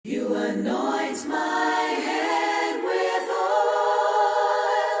anoint my head with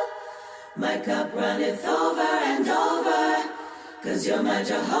oil. My cup runneth over and over, 'cause you're my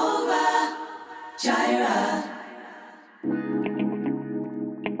Jehovah Jireh.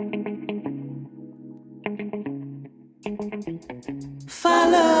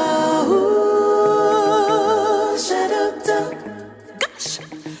 Follow, shut up, duck. Gosh.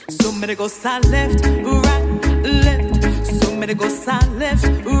 So many go side left, right, left. So many go side left,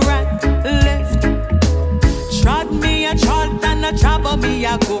 right, left. Trod me, I trod, and I travel me,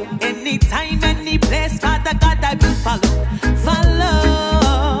 I go. Anytime, any place, Father God, I will follow. Follow,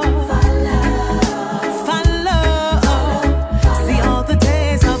 follow. See all the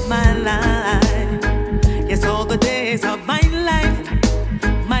days of my life. Yes, all the days of my life.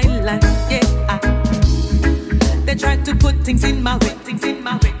 My life, yeah. They try to put things in my way,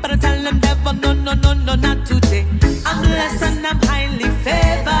 but I tell them never, no, no, no, no, not today. I'm blessed and I'm highly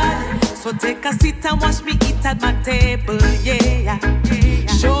favored. So take a seat and watch me eat at my table, yeah.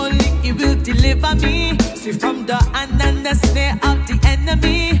 Surely He will deliver me, see from the hand and the snare of the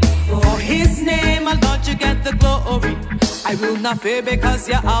enemy. For His name, oh Lord, you get the glory. I will not fear because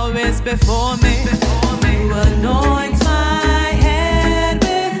you're always before me. You anoint my head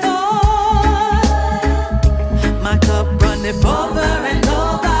with oil. My cup runneth over and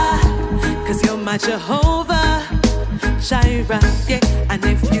over, 'cause you're my Jehovah Jireh, yeah. And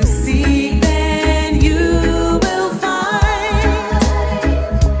if you seek, then you will find.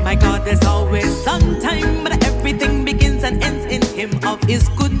 My God, there's always some time, but everything begins and ends in Him. Of His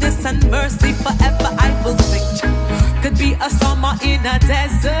goodness and mercy forever I will sing. Could be a storm or in a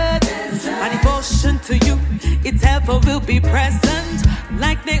desert, my devotion to you, it ever will be present.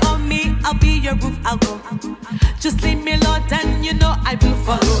 Like Naomi, I'll be your roof, I'll go. Just lead me, Lord, and you know I will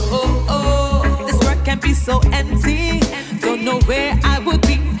follow. This world can be so empty, don't know where I would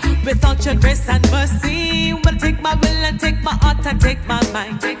be without your grace and mercy. Well, take my will and take my heart and take my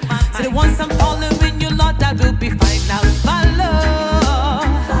mind. So the ones I'm following you, Lord, I will be fine. Now follow,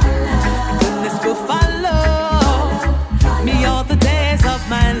 goodness will follow me all the days of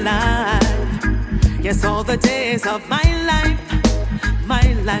my life. Yes, all the days of my life,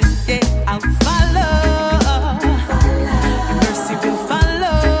 yeah, I'll follow. Mercy will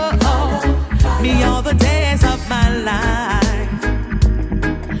follow me all the days of my life,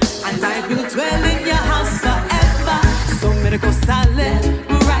 and I will dwell in your house forever. So many go silent,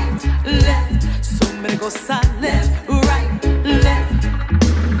 right, left. So many go silent, right, left.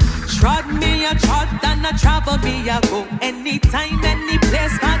 Trod me, I trod, and I travel me, I go. Anytime, any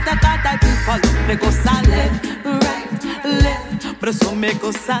place, Father God, I will follow. Me go silent, right, left. But so me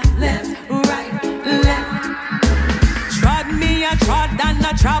go silent, right, left. Trod me, I trod, and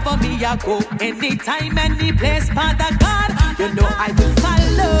I travel me, I go. Anytime, any place, Father God, you know I will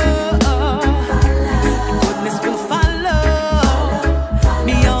follow. Goodness will follow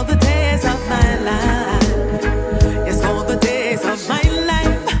me all the days of my life. Yes, all the days of my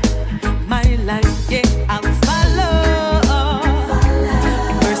life, yeah, I'll follow.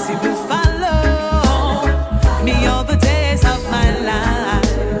 Mercy will follow me all the days of my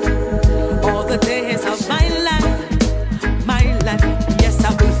life. All the days of my life, yes, I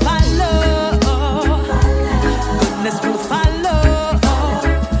will follow. Goodness will follow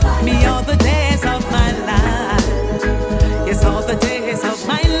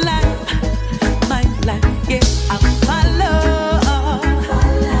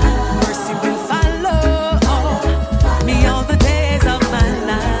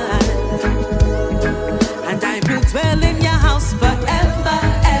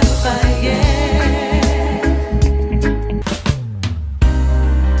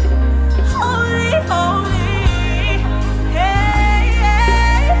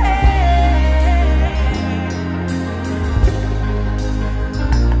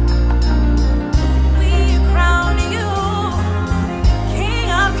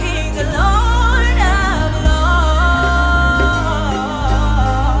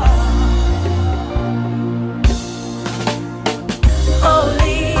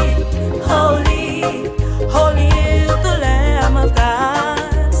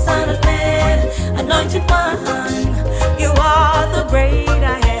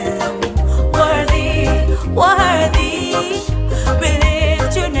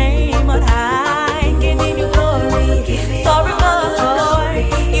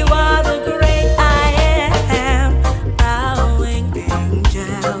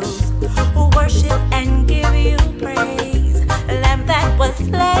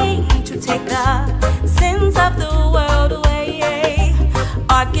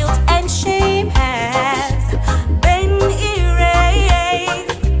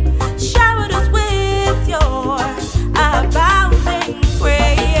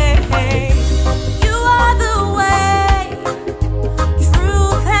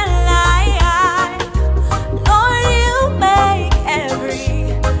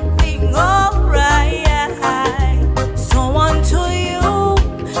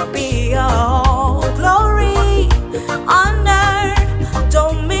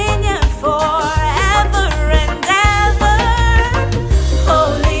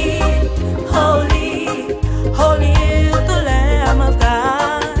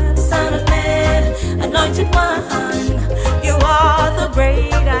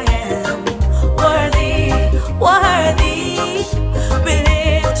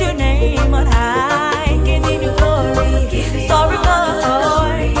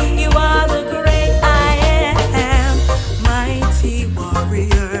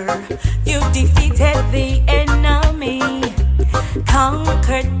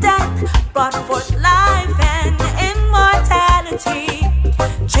brought forth life and immortality.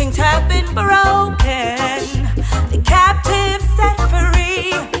 Chains have been broken, the captives set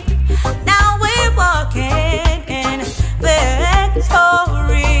free. Now we're walking in victory.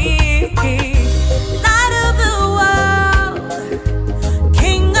 Light of the world,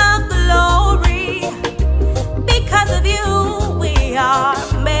 King of glory, because of you we are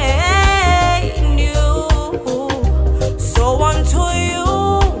made new. So unto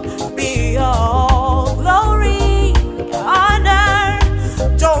you be all glory, honor,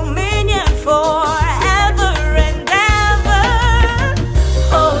 dominion forever and ever.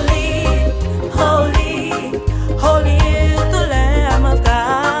 Holy, holy, holy is the Lamb of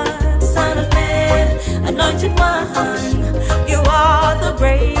God, Son of Man, Anointed One. You are the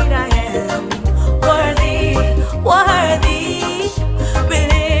great I am. Worthy, worthy, we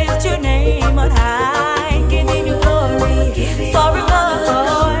lift your name on high, giving you glory, sorry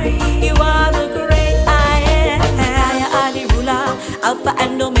Lord. You are the great I am. Messiah, Ali, ruler, Alpha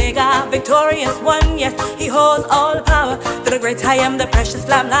and Omega, victorious one, yes, he holds all power. The great I am, the precious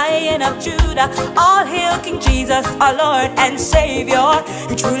Lamb, Lion of Judah. All hail King Jesus, our Lord and Savior.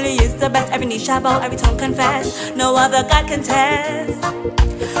 He truly is the best. Every knee shall bow, every tongue confess, no other God can test.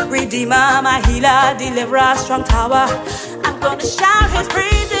 Redeemer, my healer, deliverer, strong tower, I'm gonna shout his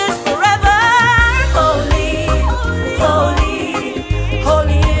praises forever. Holy, holy,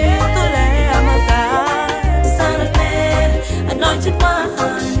 holy is the Lamb of God, Son of Man, Anointed One.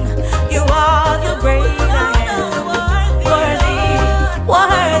 You are the great I am. Worthy,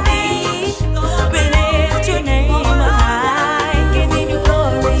 worthy, we lift your name on high, giving you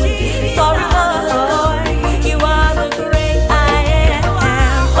glory. Sorry Lord, you are the great I am.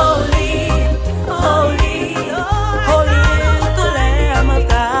 Holy, holy, holy is the Lamb of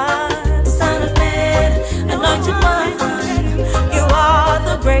God, Son of Man, Anointed One. You are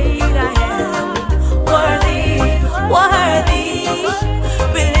the great I am. Worthy, worthy,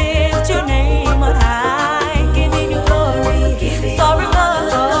 we lift your name on high, giving you glory. Sorry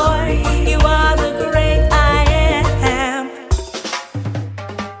Lord, you are the great I am.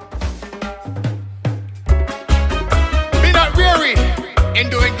 Be not weary in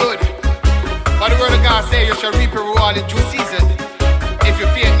doing good, for the word of God say you shall reap a reward in due season, if you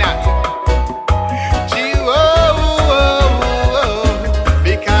fear not.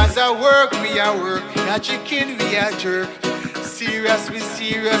 Because I work, we are work, not chicken, we are jerk. Serious,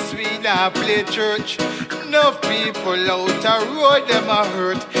 we not play church. Enough people out a road, them a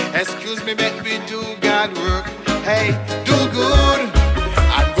hurt. Excuse me, make me do God work. Hey, do good,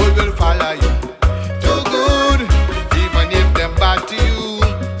 and good will follow you. Do good, even if them bad to you.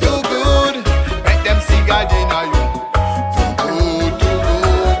 Do good, make them see God in you. Do good, do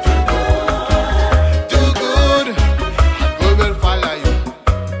good, do good. Do good, and good will follow you.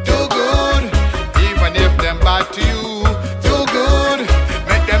 Do good, even if them bad to you. Do good,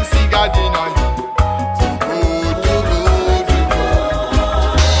 make them see God in you.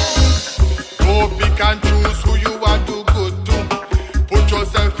 And choose who you want to good to. Put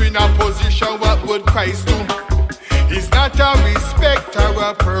yourself in a position what would Christ do. He's not a respecter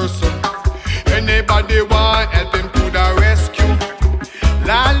of person. Anybody want help him to the rescue.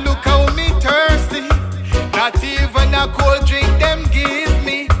 Lord, look how me thirsty. Not even a cold drink them give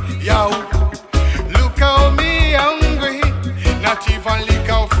me. Yo, look how me hungry. Not even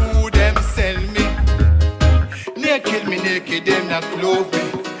liquor food them sell me. Naked them not clothe me.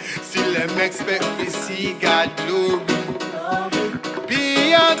 Still them expect we see God glory.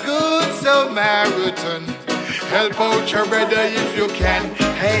 Be a good Samaritan. Help out your brother if you can.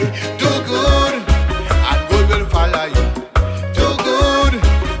 Hey, do good, and good will follow you. Do good,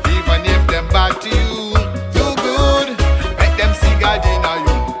 even if them bad to you. Do good, make them see God in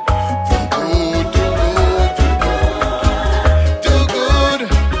you. Do good, do good, do good. Do good,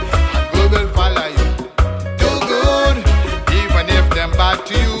 and good will follow you. Do good, even if them bad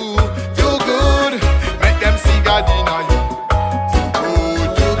to you.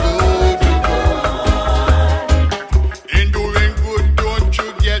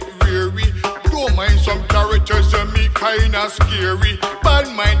 Kinda scary, bad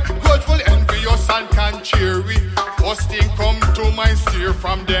mind, grudgeful, envious and contrary. First thing come to mind, steer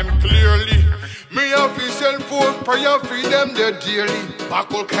from them clearly. Me have to send forth prayer for them there daily.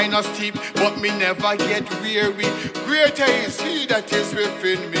 Back all kind of steep, but me never get weary. Greater is he that is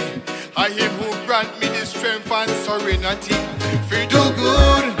within me. I him who grant me the strength and serenity. If do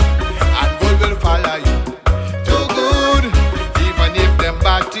good, and good will follow you. Do good, even if them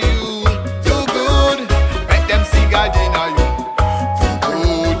bad to you. Do good, make them see God in you. Do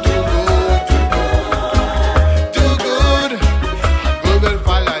good, do good, do good. Do good, and good will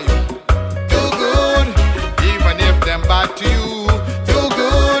follow you.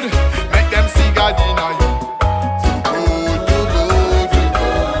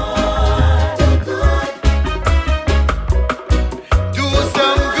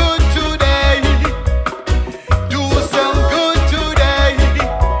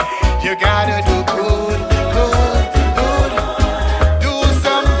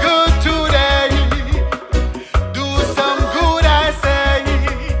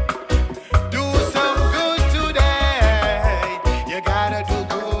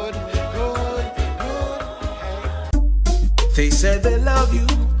 said they love you,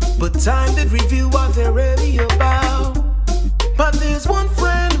 but time did reveal what they're really about. But there's one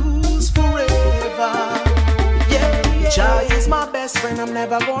friend who's forever. Yeah. Jah is my best friend, I'm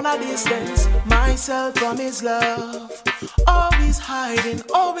never gonna distance myself from his love. Always hiding,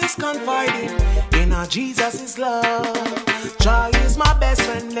 always confiding in our Jesus' love. Jah is my best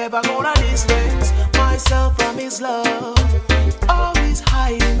friend, never gonna distance myself from his love. Always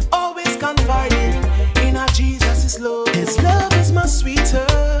hiding, always confiding in our Jesus' love. His love is much sweeter,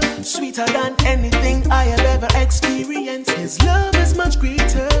 sweeter than anything I have ever experienced. His love is much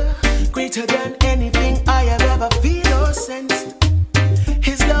greater, greater than anything I have ever feel or sensed.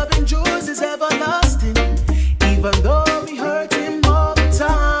 His love endures, is everlasting, even though we hurt him all the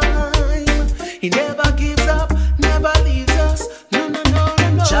time. He never gives up, never leaves us. No, no, no, no,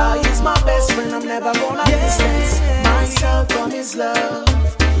 no. Jah is my best friend, I'm never gonna distance myself from his love.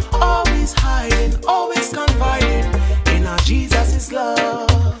 Always hiding, always confiding in our Jesus'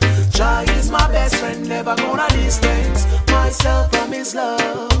 love. Jah is my best friend, never gonna distance myself from his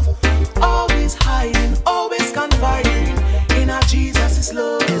love. Always hiding, always confiding in our Jesus'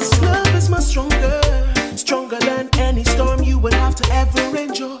 love. His love is much stronger, stronger than any storm you would have to ever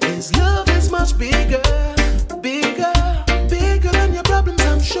endure. His love is much bigger, bigger, bigger than your problems,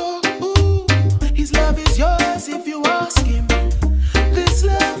 I'm sure. Ooh, his love is yours if you ask him. This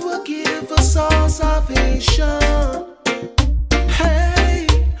love will give us all salvation. Hey,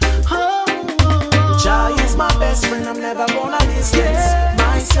 oh, oh. Jah is my best friend, I'm never gonna distance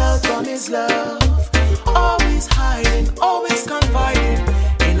myself from his love. Always hiding, always confiding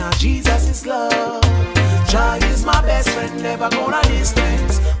in our Jesus' love. Jah is my best friend, never gonna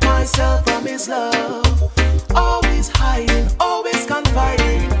distance myself from his love. Always hiding, always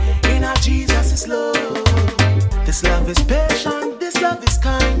confiding in our Jesus' love. This love is patient, this love is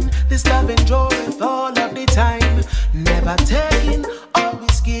kind, this love endureth all of the time. Never taking,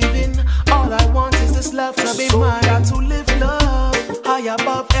 always giving. All I want is this love to be mine. Got to live love high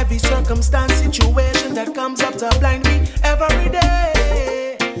above every circumstance, situation that comes up to blind me every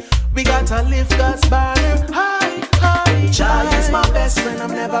day. We gotta lift God's banner high, high. Jah is my best friend,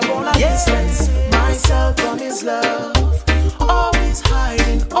 I'm never gonna distance myself from his love. Always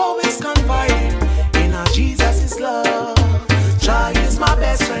hiding, always confiding in our Jesus' love. Jah is my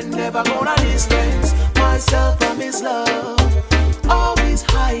best friend, never gonna distance myself from his love. Always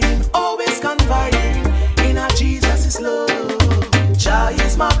hiding, always confiding in our Jesus' love. Jah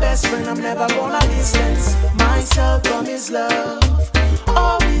is my best friend, I'm never gonna distance myself from his love.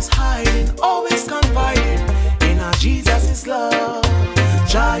 Always hiding, always confiding in our Jesus' love.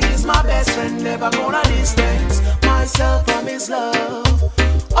 Jah is my best friend, never gonna distance myself from his love.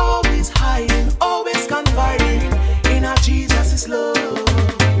 Always hiding, always confiding in our Jesus' love.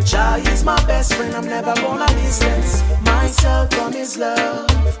 Jah is my best friend, I'm never gonna distance myself from his love.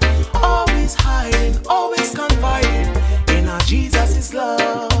 Always hiding, always confiding in our Jesus'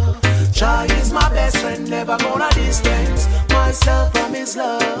 love. Jah is my best friend, never gonna distance myself from his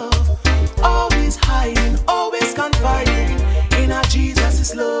love. Always hiding, always confiding in our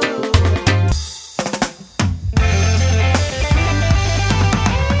Jesus' love.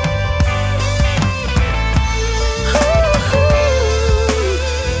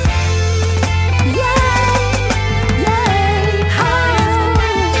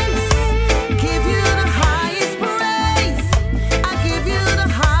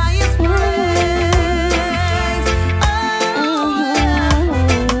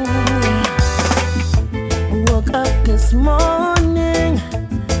 Morning,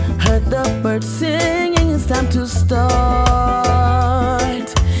 heard the birds singing, it's time to start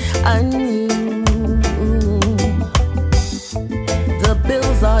anew. The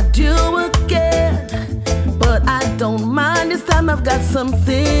bills are due again, but I don't mind, this time I've got something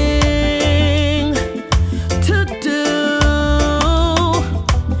to do.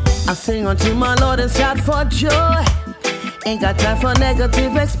 I sing unto my Lord and shout for joy. Ain't got time for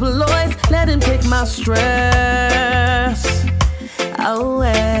negative exploits. Let him take my stress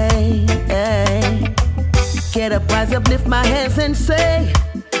away. Get up, rise up, lift my hands and say,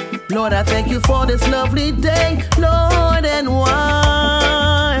 Lord, I thank you for this lovely day. Lord, and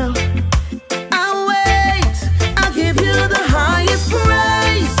while I wait, I'll give you the highest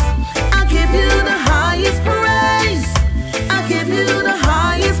praise. I'll give you the highest praise. I'll give you the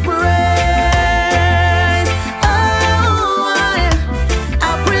highest praise.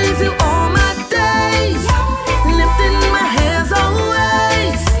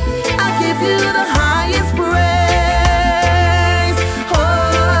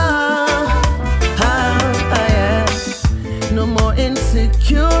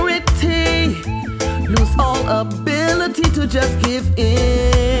 Just give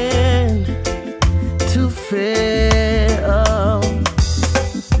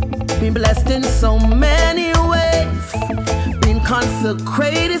been blessed in so many ways, been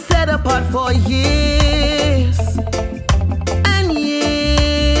consecrated, set apart for years and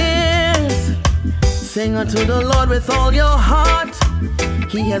years. Sing unto the Lord with all your heart.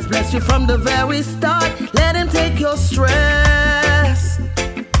 He has blessed you from the very start. Let him take your stress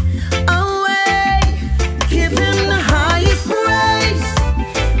away. Give him the highest praise.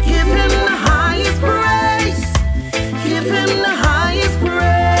 Give him the highest praise. Give him the highest praise.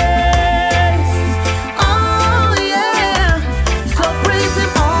 Oh yeah. So praise him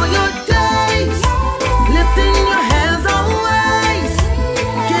all your days. Lifting your hands always.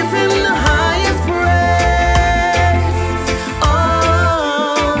 Give him the highest praise.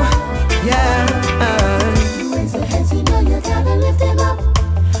 Oh yeah. Raise your hands, you know you gotta lift him up.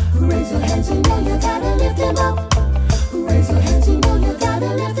 Raise your hands, you know you gotta lift him up. Raise your hands, you know you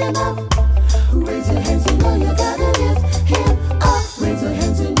gotta lift him up. Raise your hands, you know you gotta lift him up. Raise your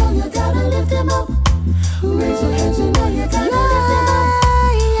hands, you know you gotta lift him up. Raise your hands, you know you gotta lift him up.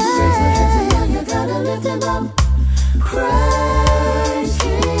 Raise your hands, you know you gotta lift him up. Praise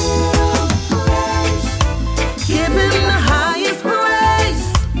him, praise. Give him the highest praise.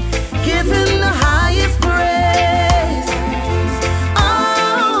 Give him the highest praise.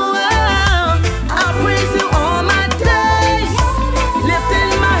 Oh, I'll praise you all my days.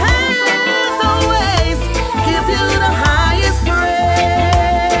 Lifting my hands always. Give you the highest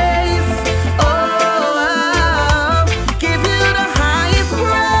praise. Oh, give you the highest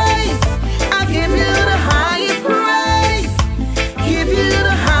praise. I'll give you the highest praise. Give you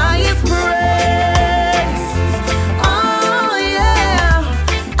the highest praise. Oh yeah,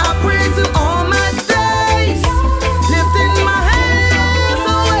 I praise you all my days. Lifting my hands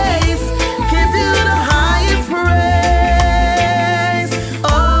always. Give you the highest praise.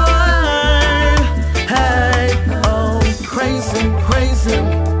 Oh, hey, oh, praise him, praise him.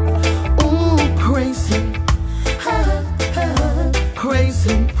 Ooh, praise him. Praise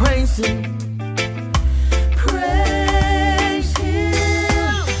him, praise him. Praise him,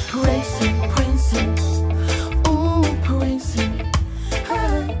 praise him, praise him. Ooh, praise him.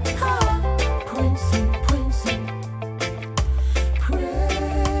 Praise him, praise him.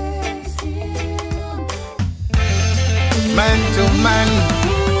 Praise him. Man to man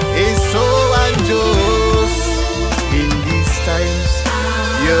is so unjust. In these times,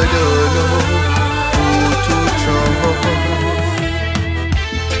 you don't know who to trust.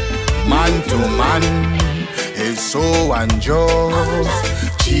 Man to man is so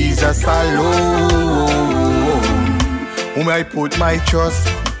unjust. Jesus alone, whom I put my trust.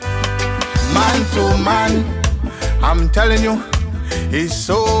 Man to man, I'm telling you, is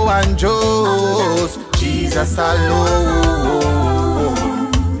so unjust. Jesus alone,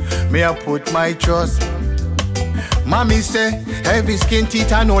 may I put my trust. Mommy say, heavy skin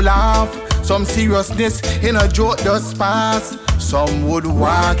teeth and no laugh. Some seriousness in a joke does pass. Some would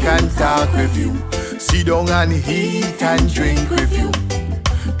walk and talk with you, sit down and eat and drink with you.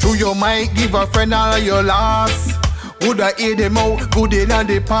 Through your might give a friend all your loss. Would I hear them out good in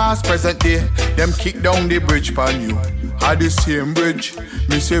the past? Present day, them kick down the bridge pan you. At the same bridge,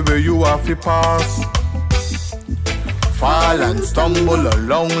 me say where you have to pass. Fall and stumble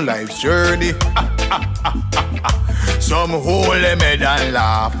along life's journey. Some hold them head and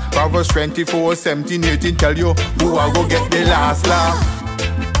laugh. Proverbs 24:17-18 tell you who I go get the last laugh.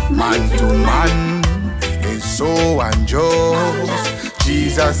 Man to man is so unjust.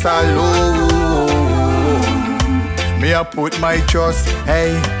 Jesus alone, may I put my trust.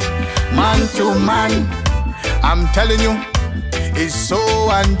 Hey, man to man, I'm telling you, it's so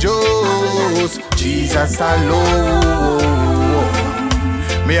unjust. Jesus alone,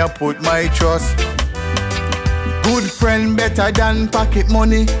 may I put my trust. Good friend better than pocket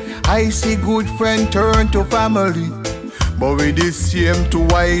money. I see good friend turn to family. But with this same to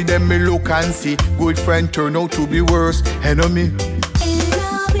why them me look and see good friend turn out to be worse enemy.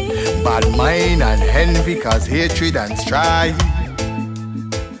 Bad mind and envy cause hatred and strife.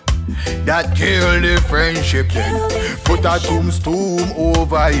 That kill the friendship then. Put a tombstone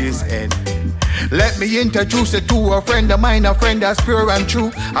over his head. Let me introduce it to a friend of mine, a friend that's pure and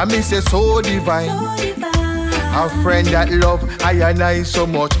true. I miss it so divine. A friend that love I and I so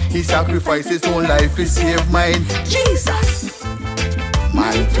much. He sacrificed his own life to save mine. Jesus.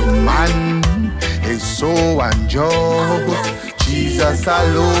 Man to man is so unjust. Jesus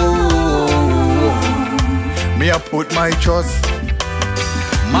alone, may I put my trust.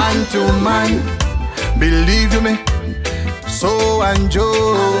 Man to man, believe you me, so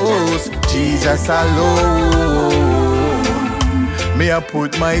unjust. Jesus alone, may I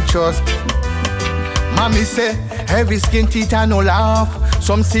put my trust. Mommy say, heavy skin teeth and no laugh.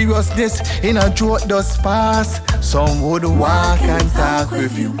 Some seriousness in a joke does pass. Some would walk and talk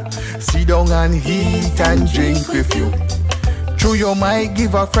with you, sit down and eat and drink with you. True, you might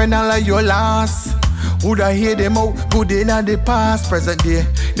give a friend all of your last. Would I hear them out good in the past? Present day,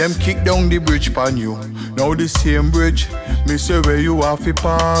 them kick down the bridge upon you. Now the same bridge, me say where you have to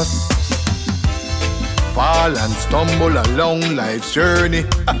pass. Fall and stumble along life's journey.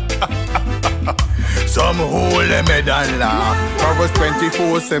 Some hold them head and laugh. Proverbs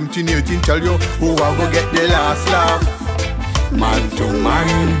 24:17-18 tell you who are gonna get the last laugh. Man to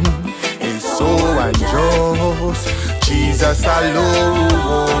man is so unjust. Jesus alone.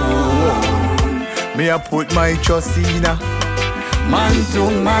 Me I put my trust in a man to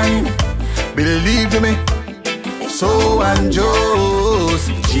man. Believe me, so unjust.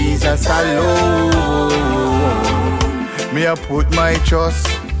 Jesus alone. Me I put my trust.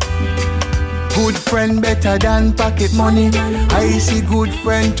 Good friend better than pocket money. I see good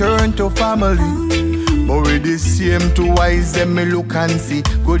friend turn to family. But with the same two eyes, them me look and see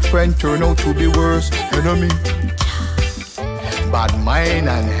good friend turn out to be worse enemy. Bad mind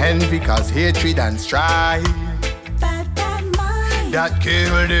and envy cause hatred and strife. That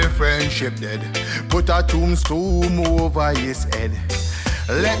kill the friendship dead. Put a tombstone over his head.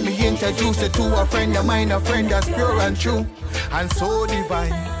 Let me introduce you to a friend of mine, a friend that's pure and true and so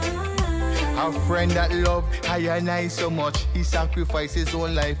divine. A friend that love I and I so much. He sacrificed his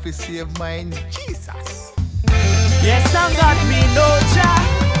own life to save mine. Jesus. Yes, I got me no job.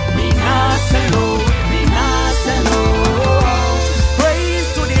 Me not sell, me not sell. Praise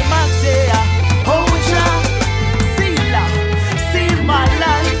to the max, yeah. Oh, Jah, see my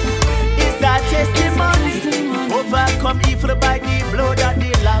life is a testimony. Overcome evil by the blood of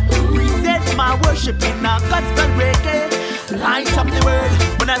the Lamb. Present my worship in a gospel reggae. Light up the world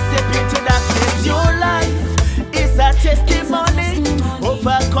when I step into darkness. Your life is a testimony.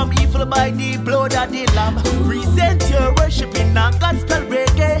 Overcome evil by the blood of the Lamb. Present your worship in a gospel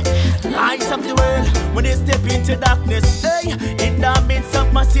reggae. Light up the world when you step into darkness. Hey, in the midst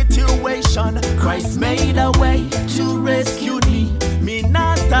of my situation, Christ made a way to rescue me. Me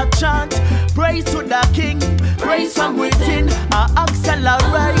not stop chant. Praise to the King. Praise from within. I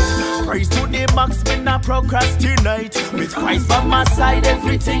accelerate. Praise to the max. Me not procrastinate. With Christ by my side,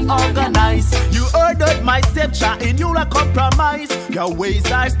 everything organized. You ordered my steps, in you a compromise. Your ways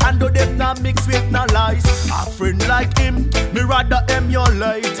are stand to them, not mixed with no lies. A friend like him, me rather aim your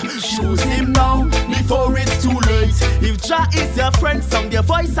light. Choose him now, before it's too late. If Jah is your friend, sound your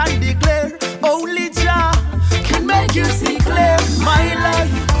voice and declare. Only Jah can make you see clear. My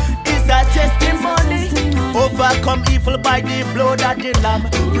life is a testimony. Overcome evil by the blood of the Lamb.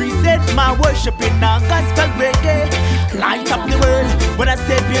 Present my worship in a gospel reggae. Light up the world when I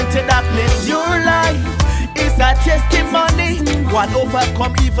step into darkness. Your life is a testimony. One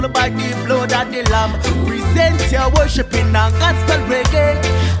overcome evil by the blood of the Lamb. Present your worship in a gospel reggae.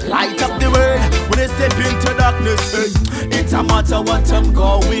 Light up the world when I step into darkness. Hey, it a matter what I'm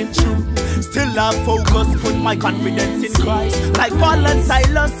going through. Still I focus, put my confidence in Christ. Like Paul and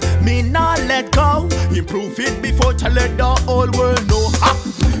Silas, me not let go. Improve it before to let the whole world know. Ha!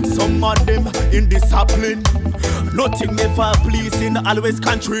 Some of them indiscipline. Nothing never pleasing, always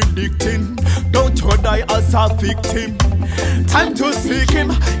contradicting. Don't you die as a victim. Time to seek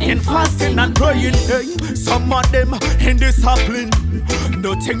him in fasting and praying. Hey, some of them indiscipline.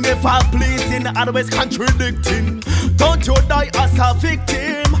 Nothing never pleasing, always contradicting. Don't you die as a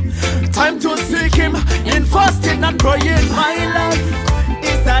victim. Time to seek him in fasting and praying. My life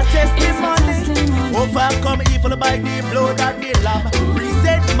is a testimony. Overcome evil by the blood of the Lamb.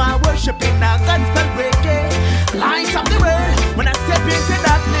 Present my worship in a gospel reggae. Light up the world when I step into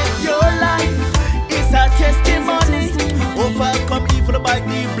darkness. Your life is a testimony. Overcome evil by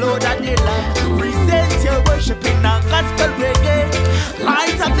the blood of the Lamb. Present your worship in a gospel reggae.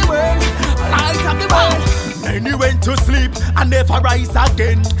 Light up the world, light up the world. Then he went to sleep and never rise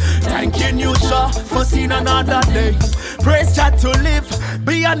again. Thanking you, Jah, for seeing another day. Praise Jah to live,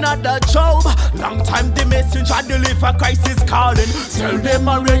 be another Job. Long time the messenger deliver, Christ is calling. Tell them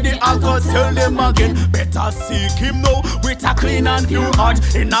already, I go tell them again. Better seek him now with a clean and pure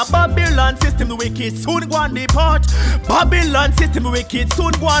heart. In a Babylon system, the wicked soon go and depart. Babylon system, the wicked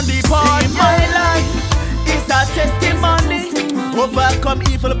soon go and depart. See, my life is a testimony. Overcome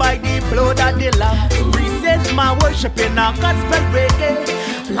evil by the blood of the Lamb. Present my worship in a gospel reggae.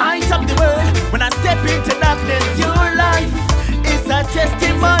 Light up the world when I step into darkness. Your life is a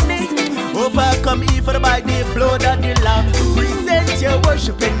testimony. Overcome evil by the blood of the Lamb. Present your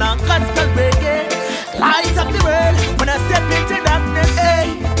worship in a gospel reggae. Light up the world when I step into darkness.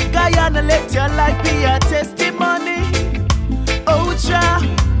 Hey, Guyana, let your life be a testimony. Oh, Jah,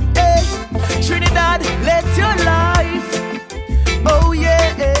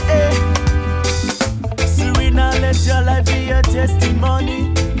 your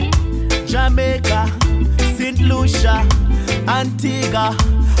testimony. Jamaica, St. Lucia, Antigua,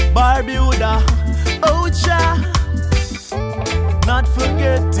 Barbuda, Ocha. Not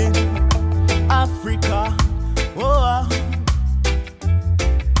forgetting Africa, oh,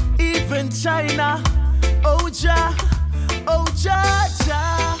 even China, Ocha, Ocha,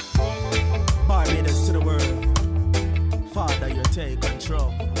 cha. Barbados to the world, Father, you take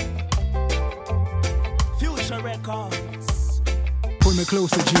control. Future Records. Pull me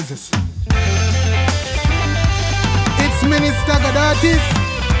close to Jesus. It's Minister Gadatis.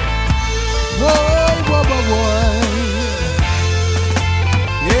 Whoa, whoa, whoa, whoa.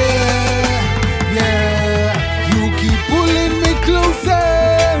 Yeah, yeah. You keep pulling me closer.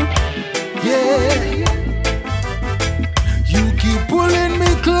 Yeah. You keep pulling me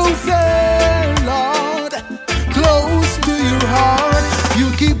closer, Lord. Close to your heart.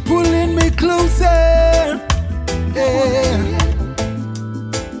 You keep pulling me closer. Yeah.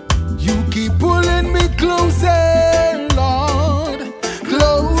 You keep pulling me closer, Lord.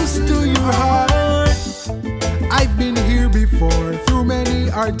 Close to your heart. I've been here before through many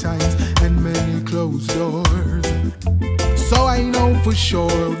hard times and many closed doors. So I know for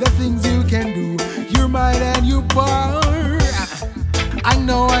sure the things you can do, you're might and you power. I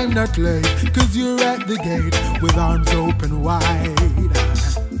know I'm not late, cause you're at the gate with arms open wide.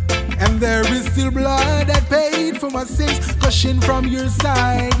 And there is still blood that paid for my sins, gushing from your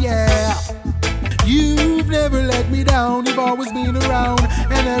side, yeah. You've never let me down, you've always been around.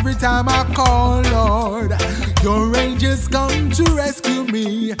 And every time I call, Lord, your angels come to rescue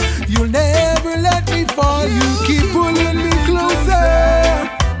me. You'll never let me fall, you keep pulling me closer.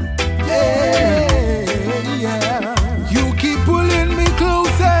 Yeah, yeah. You keep pulling me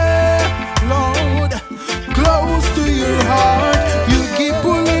closer, Lord. Close to your heart. You keep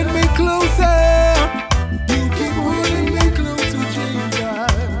pulling me closer. You keep pulling me closer,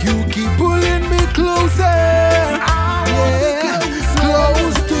 Jesus. You keep pulling me closer. Yeah,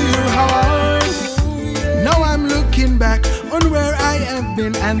 close to your heart. Now I'm looking back on where I have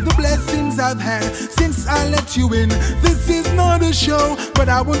been and the blessings I've had since I let you in. This is not a show, but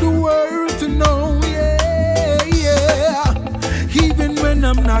I want the world to know, yeah, yeah. Even when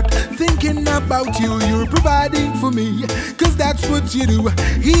I'm not thinking about you, you're providing for me, cause that's what you do.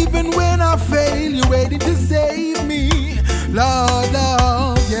 Even when I fail, you're waiting to save me. Lord,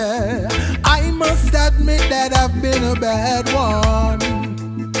 Lord, yeah. I must admit that I've been a bad one,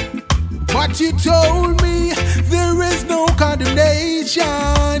 but you told me there is no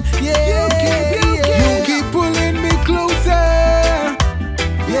condemnation. Yeah, you keep pulling me closer.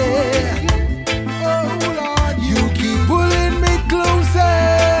 Yeah, oh Lord, you keep pulling me closer,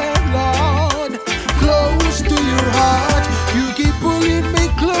 Lord. Close to your heart, you keep pulling me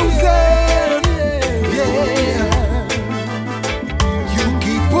closer. Yeah, you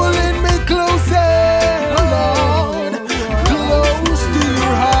keep pulling me closer, Lord. Close to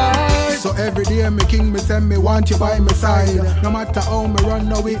your heart. So every day me king, me send me want you by my side. No matter how me run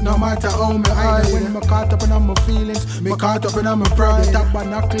no it, no matter how me hide. When me caught up in my feelings, me caught up in my pride. The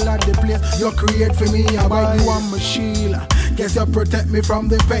tabernacle at the place you create for me, I buy you on my shield. Guess you protect me from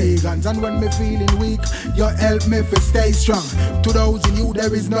the pagans. And when me feeling weak, you help me to stay strong. To those in you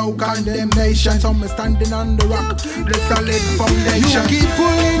there is no condemnation. So me standing on the rock, the solid foundation. You keep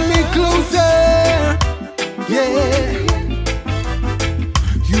pulling me closer. Yeah.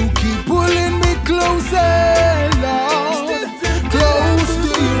 You keep pulling me closer, Lord. Close to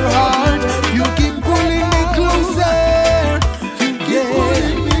your heart. You keep pulling me closer. You keep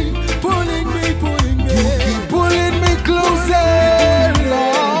pulling me, pulling me, pulling me. You keep pulling me closer,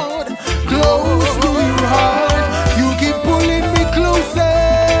 Lord. Close to your heart. You keep pulling me closer.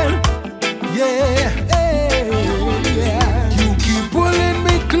 Yeah, yeah. You keep pulling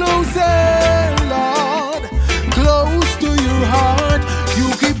me closer, Lord. Close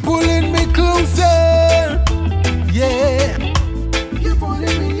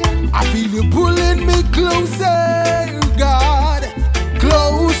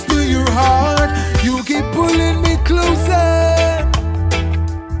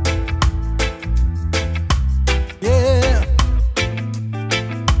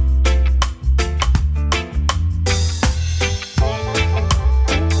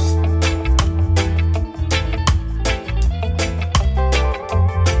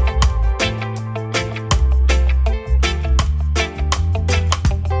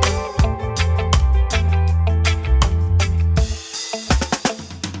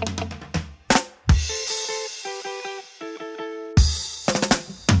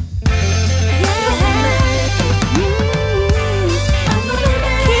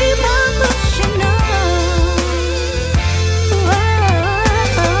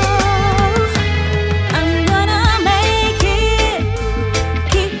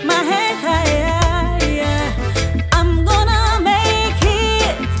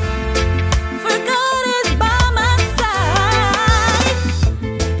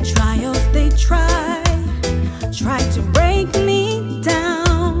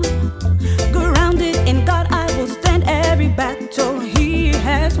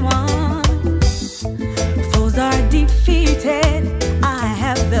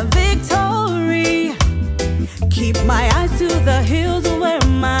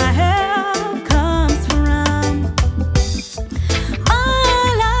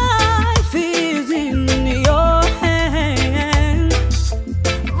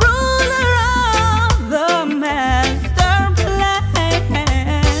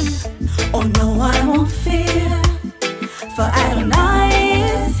For Adonai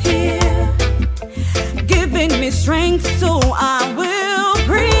is here, giving me strength so I will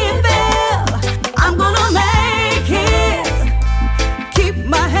prevail. I'm gonna make it, keep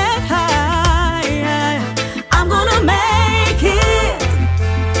my head high. I'm gonna make it.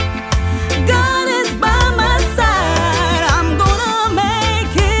 God is by my side. I'm gonna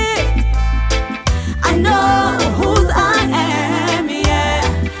make it. I know whose I am, yeah.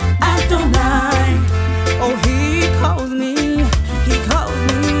 Adonai. Oh, he calls me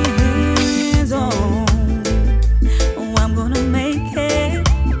his own. Oh, I'm gonna make it.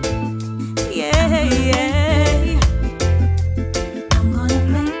 Yeah, yeah. I'm gonna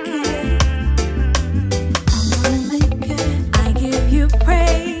make it. I'm gonna make it. I give you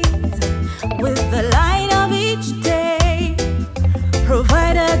praise with the light of each day.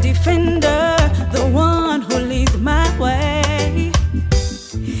 Provider, defender, the one who leads my way.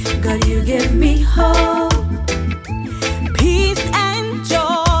 God, you give me hope, peace and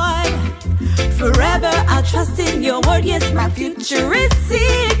joy. Forever I'll trust in your word. Yes, my future is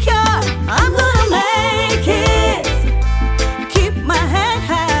secure. I'm gonna make it, keep my head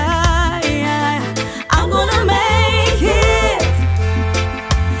high. I'm gonna make it.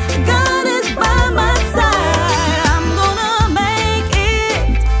 God is by my side. I'm gonna make it.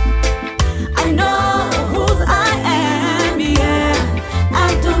 I know whose I am, yeah.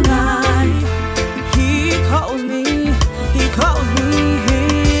 Adonai. He calls me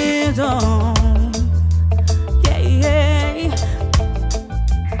his own. Yeah, yeah.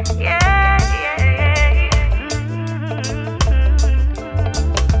 Yeah, yeah.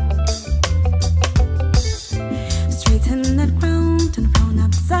 Straighten that ground and frown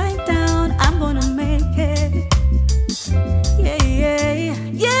upside down. I'm gonna make it. Yeah, yeah,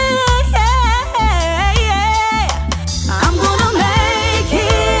 yeah, yeah, yeah. I'm gonna make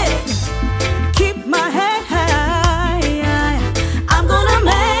it, keep my head high. I'm gonna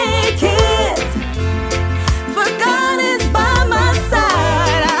make it, for God is by my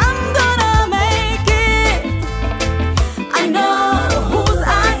side. I'm gonna make it. I know whose I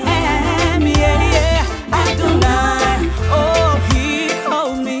am, yeah, yeah. Adonai. Oh, he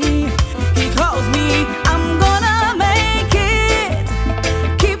calls me. I'm gonna make it,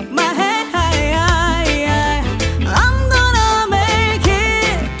 keep my head high. I'm gonna make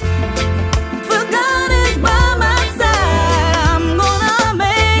it, for God is by my side. I'm gonna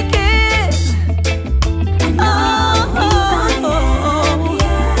make it. Oh, oh, oh,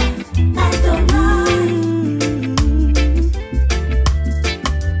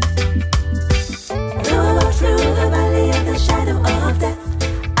 Though through the valley of the shadow of death,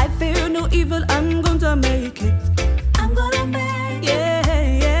 I fear no evil. I'm gonna make it. I'm gonna make it.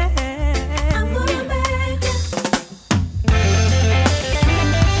 Yeah, yeah. I'm gonna make it.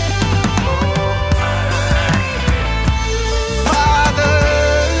 Father,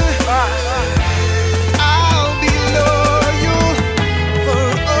 I'll be loyal for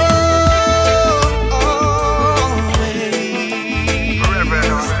always.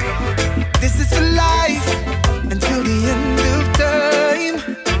 This is for life until the end of time.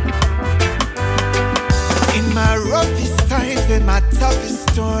 In my roughest times and my toughest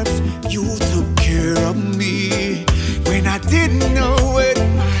storms, you took care of me. When I didn't know when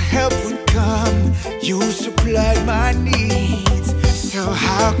my help would come, you supplied my needs. So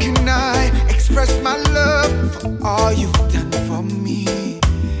how can I express my love for all you've done for me?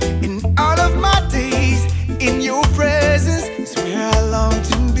 In all of my days, in your presence is where I long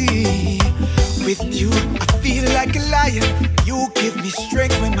to be. With you, I feel like a lion. You give me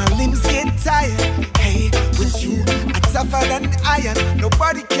strength when my limbs get tired. Hey, with you, I'm tougher than iron.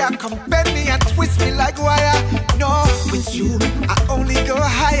 Nobody can compare me and twist me like wire. No, with you, I only go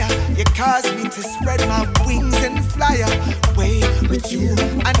higher. You cause me to spread my wings and fly away. With you,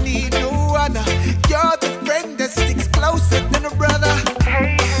 I need no other. You're the friend that sticks closer than a brother.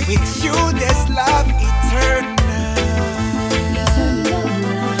 With you, there's love eternal.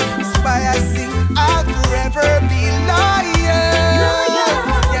 That's why I sing, I'll forever be loyal.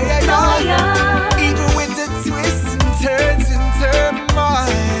 Yeah, yeah, yeah. Even with the twists and turns and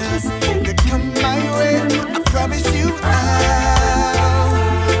turmoil that come my way, I promise you I'll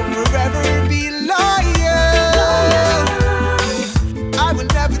forever be loyal. I will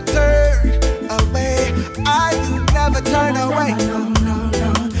never turn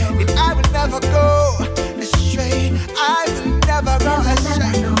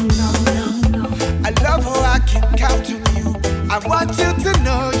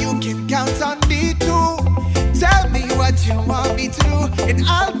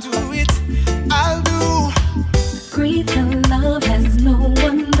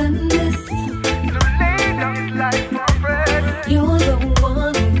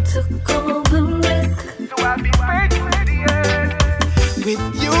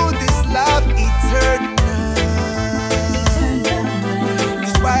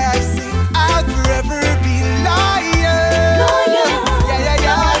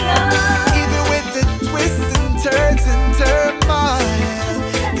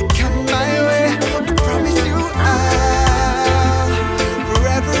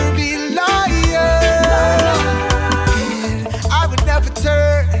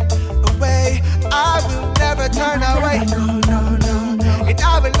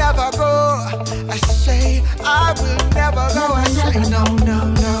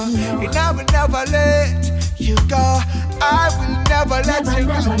you go. I will never let you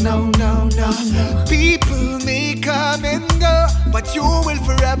go. No, no, no. People may come and go, but you will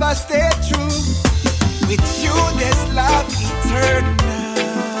forever stay true. With you, there's love eternal.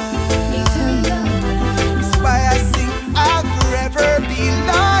 That's why I sing, I'll forever be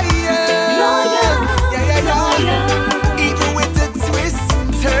loyal. Yeah, yeah, yeah. Even with the twists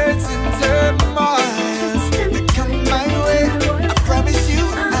and turns and turmoils that come my way, I promise you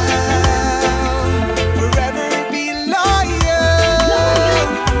I'll forever be loyal.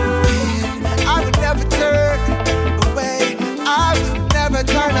 I would never turn away. I would never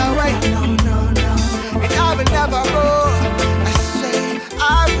turn away. No, no, no. And I will never go astray. I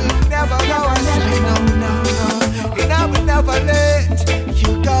will never go astray. No, no, no. And I will never let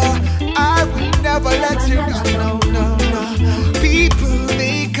you go. I will never let you go. No, no, no. People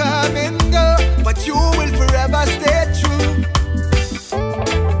may come and go, but you will forever stay true.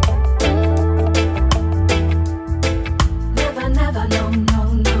 Never, never, no, no,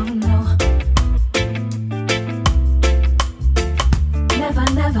 no, no. Never,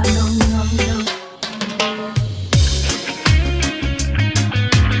 never, no, no, no.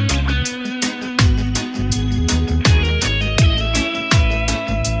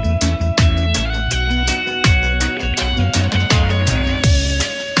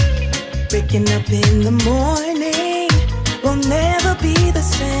 Waking up in the morning will never be the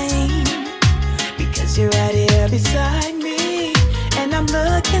same, because you're right here beside me and I'm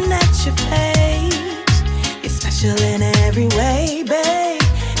looking at your face. You're special in every way, babe,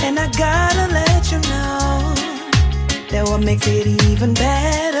 and I gotta let you know that what makes it even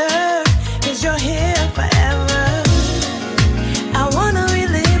better is you're here forever. I wanna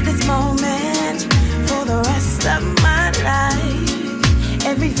relive this moment for the rest of my life.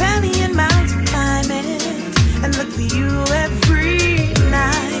 Every valley and mountain climbing, and look for you every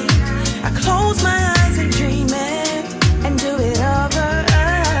night. I close my eyes and dream it, and do it over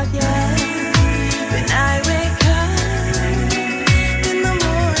again. When I wake up in the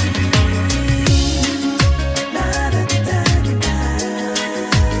morning, la da da da,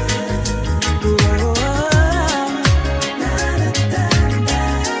 whoa, la da da da,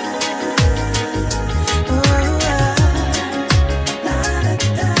 whoa.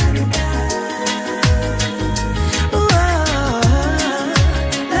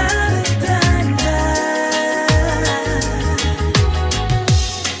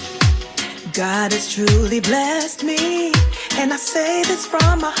 God has truly blessed me, and I say this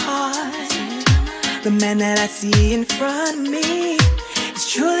from my heart. The man that I see in front of me is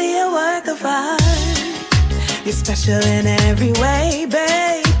truly a work of art. You're special in every way,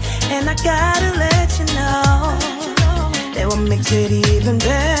 babe, and I gotta let you know that what makes it even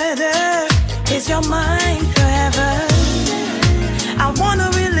better is you're mine forever. I wanna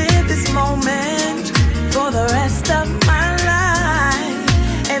relive this moment for the rest of my life.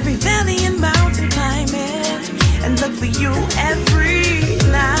 Every valley and mountain climbing, and look for you every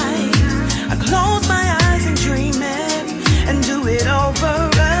night. I close my eyes and dream it, and do it over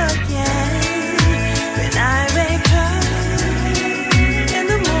again. When I wake up in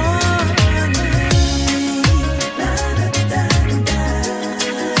the morning, la da da da,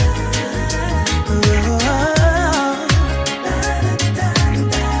 oh, la da da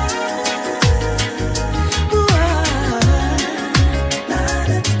da, oh, la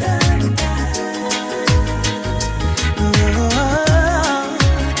da da da, oh,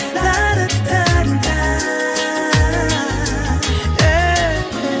 la da da da.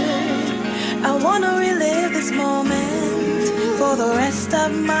 I wanna relive this moment for the rest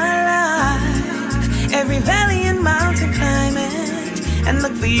of my life. Every valley and mountain climbing, and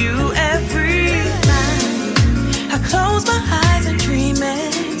look for you every night. I close my eyes and dream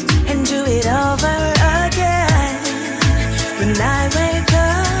it, and do it over again. When I wake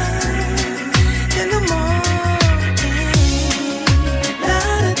up in the morning, la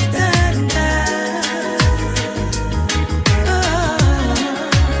da da da, oh,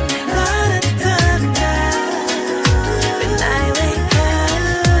 la da da da. When I wake up,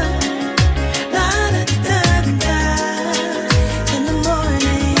 la da da da, in the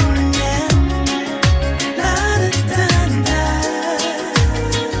morning, yeah, la da da da.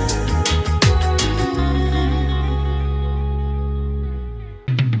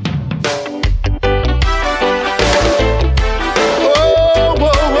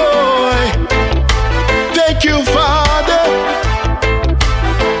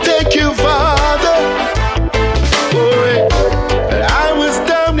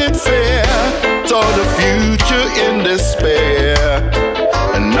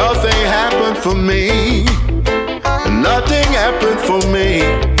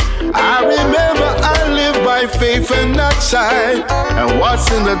 life and not sight, and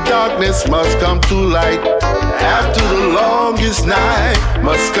what's in the darkness must come to light. After the longest night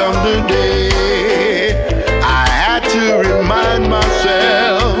must come the day. I had to remind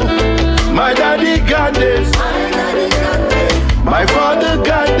myself, my daddy got this, my father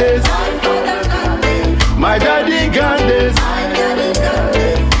got this, my daddy got this,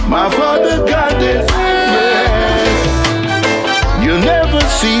 my father got this. Yes. You never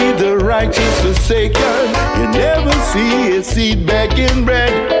see the righteous forsaken, you never see a seed begging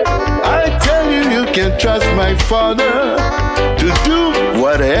bread. I tell you, you can trust my father to do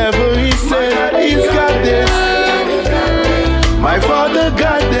whatever he said. He's got this. My father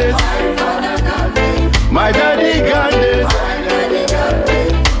got this. My daddy got this.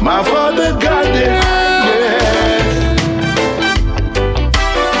 My father got this. Yes.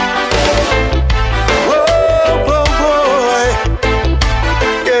 Whoa, whoa, boy.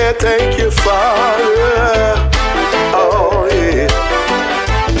 Yeah, thank you, Father. Oh, yeah.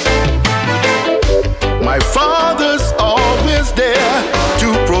 My father's always there to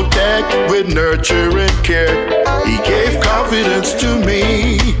protect with nurture and care. He gave confidence to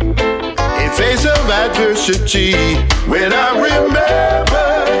me in face of adversity. When I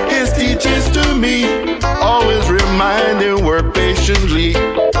remember his teachings to me, always reminding work patiently.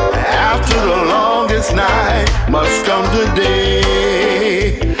 After the longest night must come the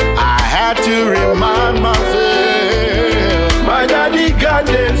day. I had to remind myself, my daddy got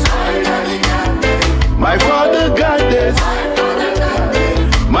this. My father got this.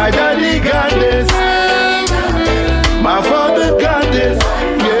 My daddy got this. My father got this.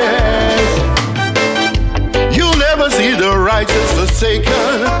 Yes. You'll never see the righteous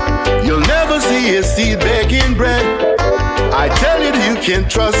forsaken. You'll never see his seed begging bread. I tell you, you can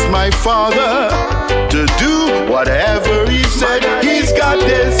trust my father to do whatever he said. He's got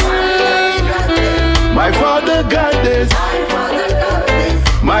this. My father got this.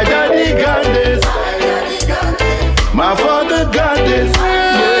 My daddy got this. My father got this,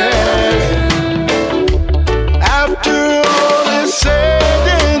 yes. After all is said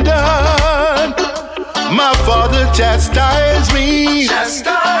and done, my father chastised me.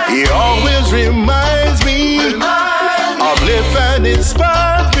 He always reminds me of life and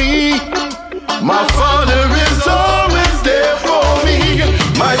inspires me. My father is always there for me.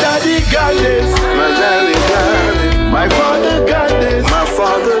 My daddy got this. My daddy got it. My father got this. My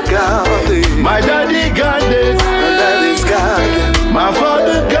father got it. My daddy got this. My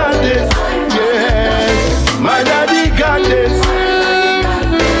father got this, yes. My daddy got this.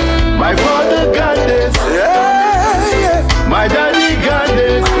 My father got this, yeah. My daddy got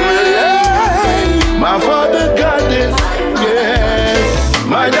this, yeah. My father got this, yes.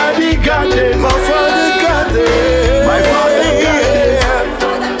 My daddy got this. My father got this. My father got this.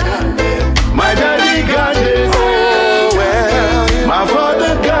 My daddy got this. Oh, well. My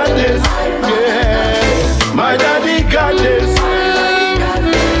father got this, yes. My daddy got this.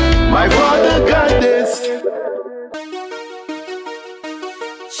 My father got this.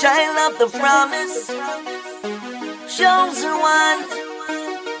 Child of the promise, chosen one.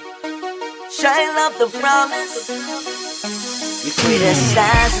 Child of the promise. You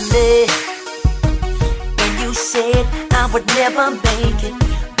criticized me when you said I would never make it,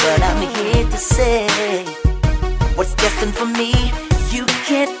 but I'm here to say what's destined for me, you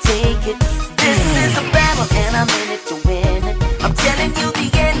can't take it. This is a battle and I'm in it to win it. I'm telling you the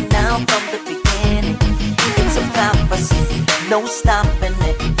end now from the beginning. It's a prophecy, no stopping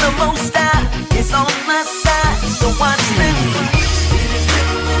it. The Most High is on my side, so watch me. It is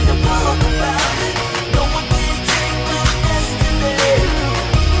written in the book about it. No one can take my destiny.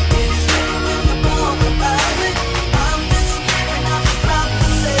 It is written in the book about it. I'm just living out the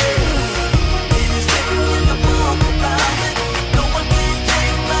prophecy. It is written in the book about it. No one can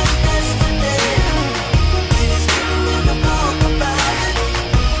take my destiny. It is written in the book about it.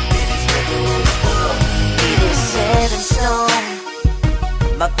 It is written in the book. It is set in stone.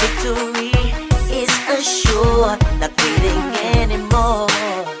 My victory is assured. Not waiting anymore.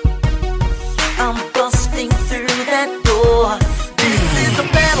 I'm busting through that door. This is a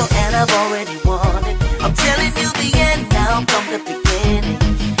battle and I've already won it. I'm telling you the end now from the beginning.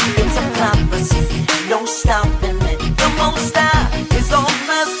 It's a prophecy, no stopping it. The Most High is on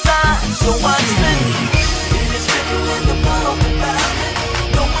my side, so watch me. It is written in the book about it.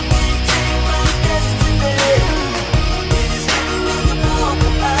 No one can take my destiny. It is written in the book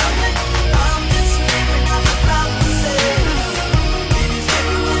about it. I'm just living out the prophecy. It is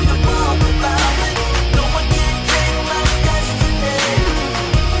written in the book about it. No one can take my destiny.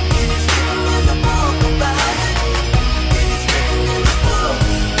 It is written in the book about it. It is written in the book.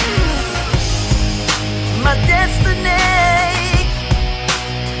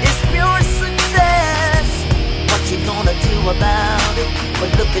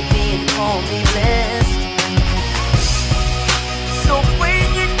 can call me blessed. So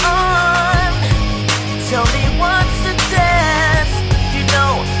bring it on. Tell me what's the test. You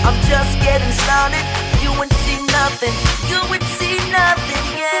know I'm just getting started. You would see nothing. You would see nothing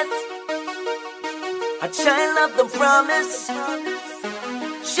yet. A child of the promise,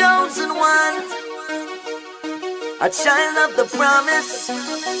 chosen one. A child of the promise.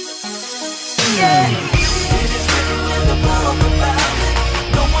 Yeah. It is written in the book about it.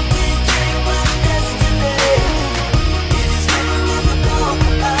 No one can take my destiny. It is written in the book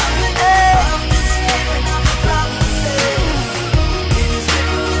about it. I'm just living out the promises. It is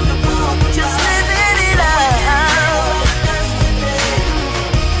written in the book. Just living it out.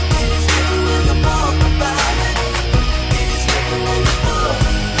 It is written in the book about it. It is written in the book.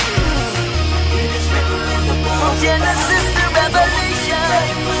 It is written in the book. From Genesis to Revelation,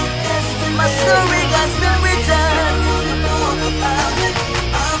 my story has been written.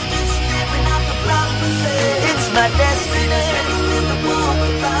 I'm just living out the promises. It's my destiny.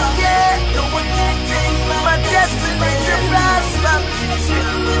 Yeah, no one can take my destiny to prosper. It's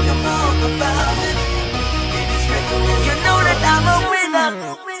written in the book about it. You know that I'm a winner.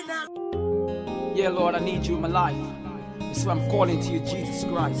 Yeah, Lord, I need you in my life. That's why I'm calling to you, Jesus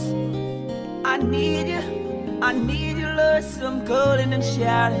Christ. I need you, Lord, so I'm calling and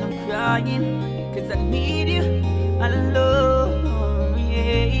shouting, I'm crying, cause I need you, I love,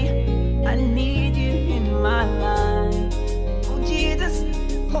 yeah, I need you in my life. Oh Jesus,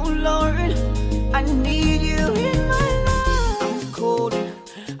 oh Lord, I need you in my life. I'm calling,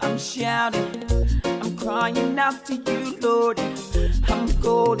 I'm shouting, I'm crying out to you, Lord. I'm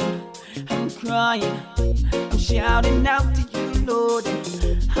calling, I'm crying, I'm shouting out to you, Lord.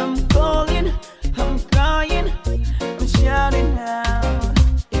 I'm calling, I'm crying, I'm shouting out.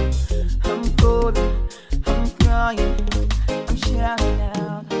 I'm calling, I'm crying, I'm shouting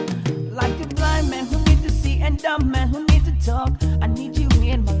out. Like a blind man who needs to see and dumb man who needs to talk, I need you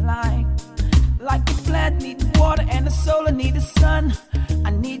in my life. Like a plant needs water and a soul I need the sun,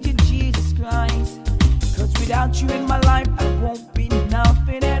 I need you, Jesus Christ. Cause without you in my life I won't be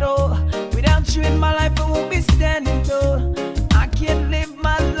nothing at all. Without you in my life I won't be standing tall. I can't live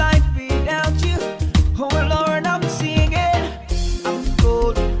my life without you. Oh Lord, I'm singing, I'm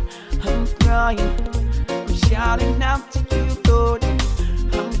calling, I'm crying, I'm shouting out to you, Lord.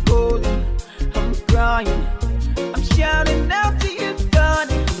 I'm calling, I'm crying, I'm shouting out to you, God.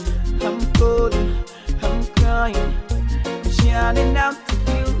 I'm calling, I'm crying, I'm shouting out to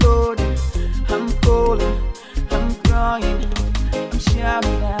you, Lord. I'm calling, I'm crying, I'm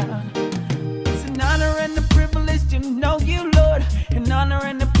shouting out. It's an honor and a privilege to know you, Lord. An honor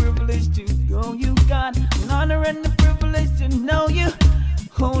and a privilege to know you, God. An honor and a privilege to know you,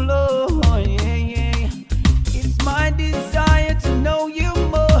 oh Lord, yeah, yeah. It's my desire to know you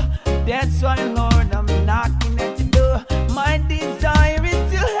more. That's why, Lord, I'm knocking at the door. My desire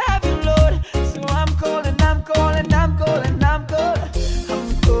is to have you, Lord. So I'm calling, I'm calling, I'm calling, I'm calling.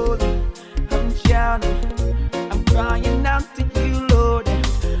 I'm calling, I'm shouting, I'm crying out to you, Lord.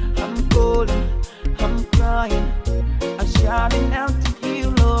 I'm calling, I'm crying, I'm shouting out to you,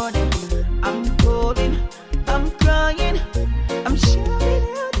 Lord. I'm calling, I'm crying, I'm shouting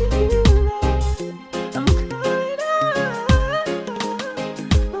out to you, Lord. I'm crying out,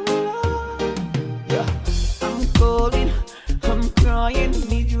 oh Lord. Yeah, I'm calling, I'm crying,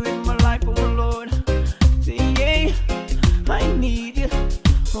 need you in my life, oh Lord. Say yeah, I need you,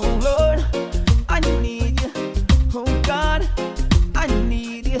 oh Lord. I need you, oh God, I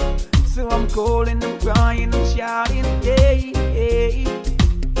need you. So I'm calling, I'm crying, I'm shouting, yeah, yeah.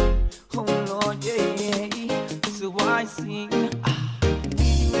 Oh Lord, yeah, yeah. So I sing, I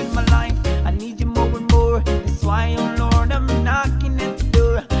need you in my life, I need you more and more. That's why, oh Lord, I'm knocking at the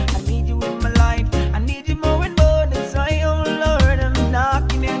door. I need you in my life, I need you more and more. That's why, oh Lord, I'm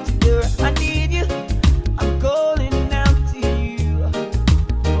knocking at the door. I need you, I'm calling out to you.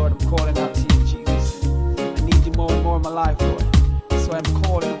 Lord, I'm calling out to you, Jesus. I need you more and more in my life, Lord. That's why I'm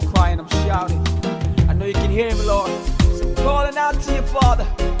calling, I'm crying, I'm shouting. I know you can hear me, Lord. So I'm calling out to you, Father,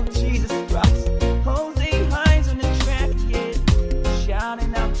 Jesus Christ. Holding hands on the track again.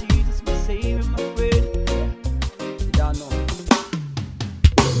 Shouting out, Jesus, my Savior, my friend. Yeah, y'all know.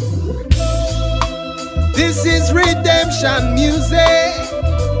 This is redemption music.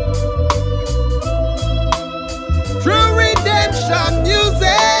 True redemption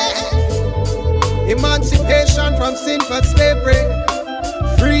music. Emancipation from sinful slavery.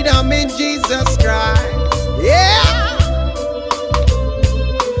 Freedom in Jesus Christ. Yeah.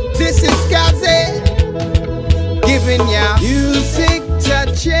 This is Gazi giving ya music to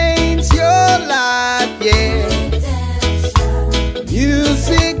change your life. Yeah.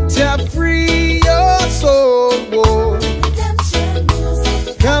 Music to free your soul. Whoa.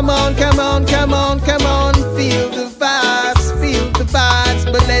 Come on, come on, come on, come on, feel the vibes,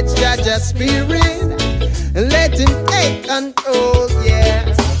 but let's judge our spirit, let him take control, yeah.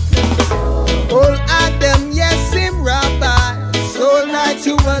 All Adam, yes, him rabbi, soul night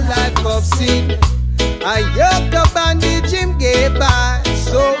to a life of sin. I yoke up bondage him gave by,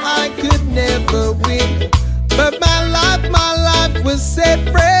 so I could never win. But my life was set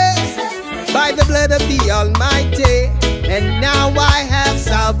free by the blood of the Almighty, and now I have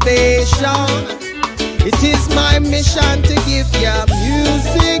salvation. It is my mission to give you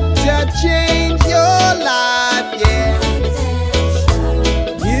music to change your life, yeah.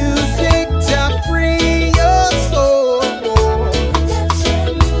 Music to free your soul.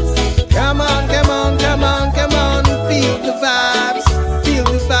 Come on, come on, come on, come on, feel the vibes,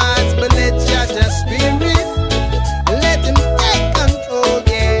 but let's judge our spirit, let him take control,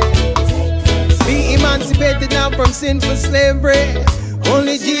 yeah. Be emancipated now from sinful slavery.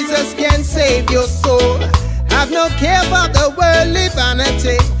 Only Jesus can save your soul. Have no care for the worldly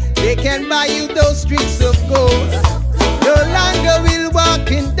vanity. They can buy you those streets of gold. No longer will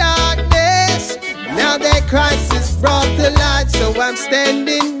walk in darkness. Now that Christ is brought to light, so I'm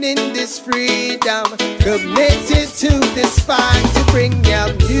standing in this freedom, committed to this fight to bring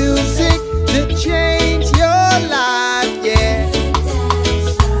out music to change your life, yeah.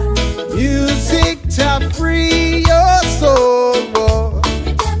 Music to free your soul. Whoa.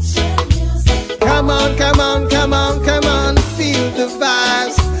 Come on, come on, come on, come on, feel the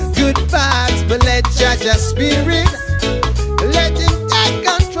vibes, good vibes, but let's judge our spirit, let him take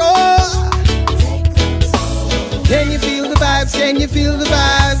control. Can you feel the vibes, can you feel the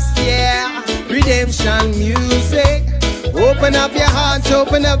vibes, yeah. Redemption music, open up your heart,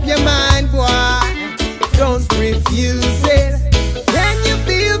 open up your mind, boy, don't refuse it. Can you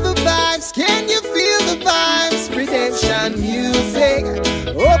feel the vibes, can you feel the vibes, redemption music,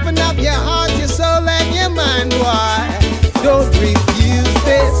 open up your heart, your soul and your mind, boy, don't refuse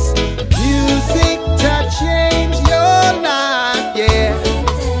this. Music to change your life, yeah.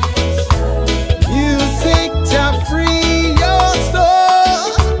 Music to free your soul.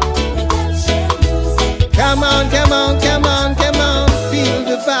 Come on, come on, come on, come on, feel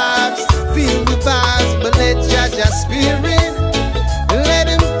the vibes, but let's judge our spirit, let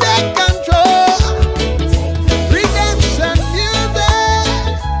him take control. Redemption music,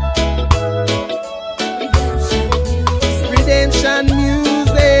 redemption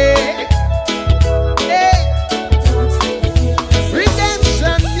music, yeah.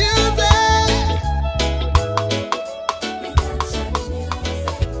 Redemption music.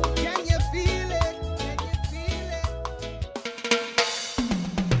 Can you feel it? Can you feel it?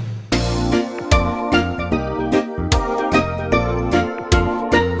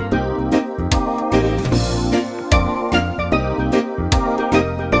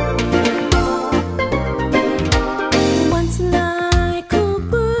 Once like a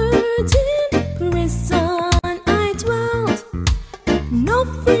bird in prison I dwelt, no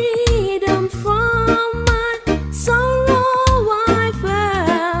freedom from my sorrow I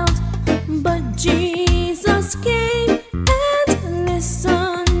felt. But Jesus came and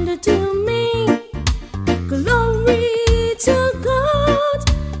listened to me. Glory to God,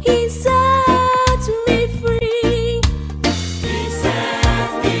 He set me free. He set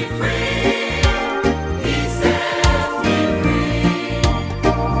me free. He set me free.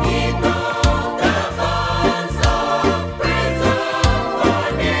 He broke the bonds of prison for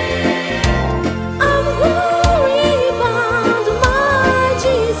me. I'm glory bound, my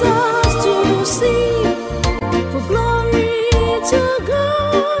Jesus to see. For glory to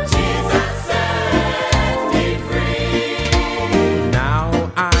God, Jesus set me free. Now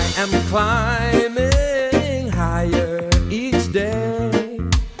I am climbing higher each day.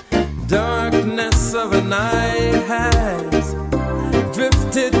 Darkness of a night has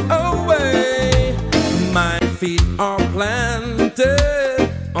drifted away. My feet are planted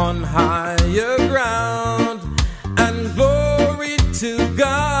on higher ground, and glory to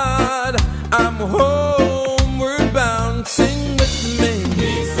God, I'm homeward bound. Sing with me.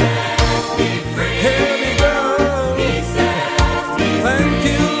 He set me free. Here we go. He set me free. Thank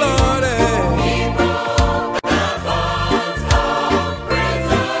you, Lord. He broke the bonds of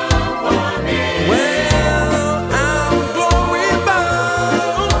prison for me. Well, I'm glory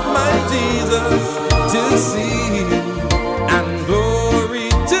bound, my Jesus, to see, and glory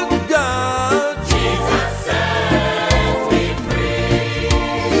to God, Jesus set me free.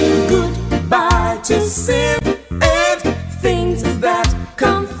 Goodbye to sin and things that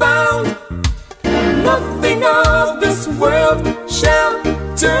confound. Nothing of this world shall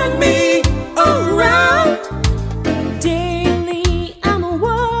turn me around. Daily I'm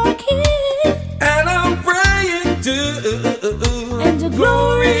working, and I'm praying to, and the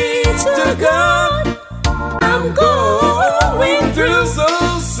glory to God. I'm going through, so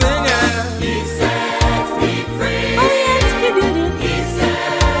singing. He set me free. Oh yes, He did it. He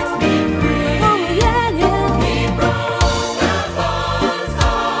set me free. Oh yeah, yeah. He broke the bonds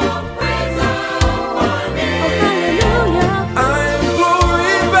of prison for me. Oh hallelujah. I'm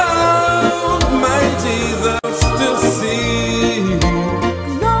glory bound, my Jesus to see.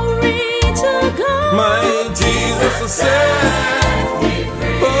 Glory to God. My Jesus to set me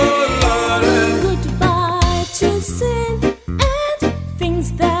free. Oh Lord, Goodbye to sin and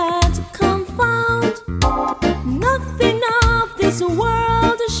things that confound. Nothing of this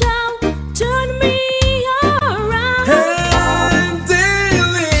world shall turn me around. and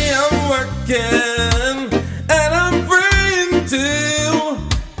daily I'm working, and I'm praying too,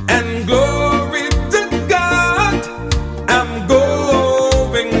 and glory to God, I'm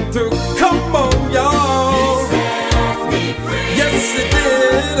going through. Come on, y'all. Set me free. Yes, it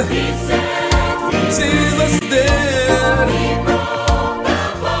did. He set me Jesus did. He broke the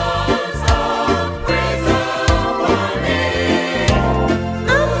bonds of prison for me.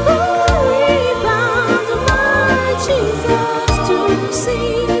 I'm glory bound, my Jesus to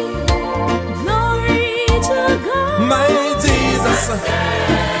see. Glory to God. My Jesus.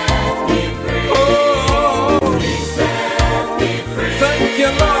 Set me free. Oh, He set me free. thank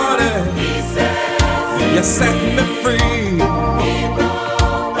you, Lord. He set me You set me free. He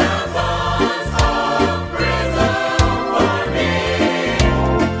broke the bonds of prison for me.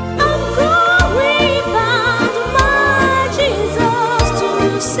 I'm glory bound, my Jesus to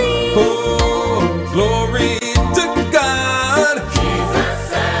see. Oh, glory to God. Jesus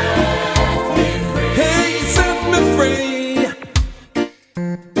set me free. Hey, set me free.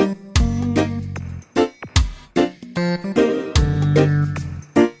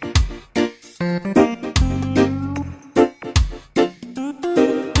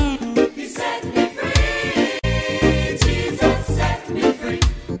 He set me free. Jesus set me free.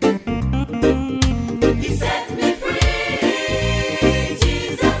 He set me free.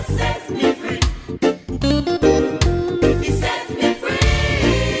 Jesus set me free. He set me free.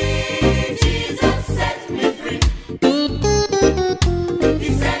 Jesus set me free. He set me free. Jesus set me free.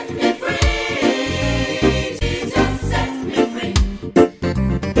 He set me free.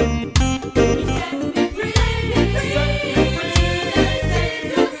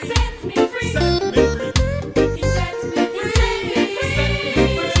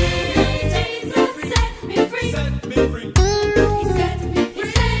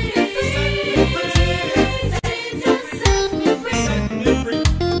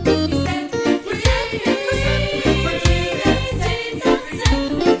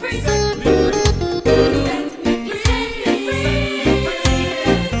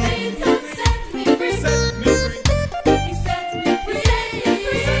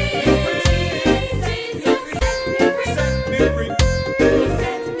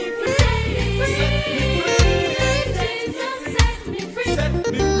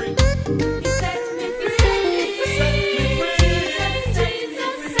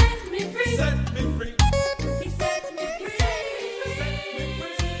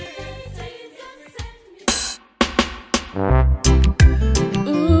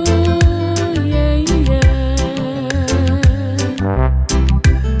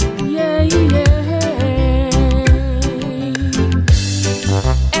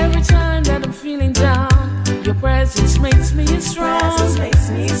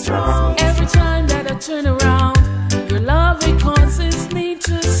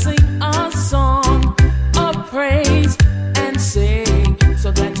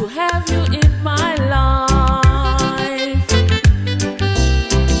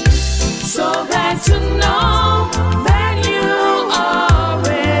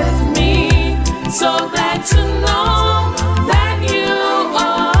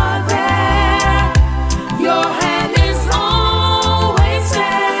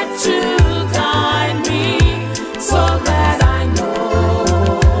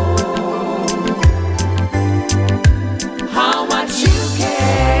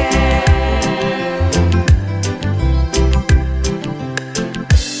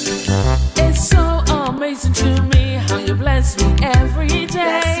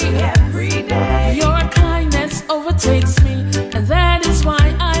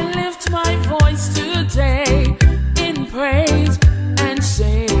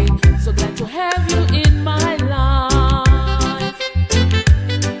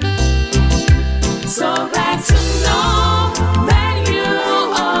 So glad to know that you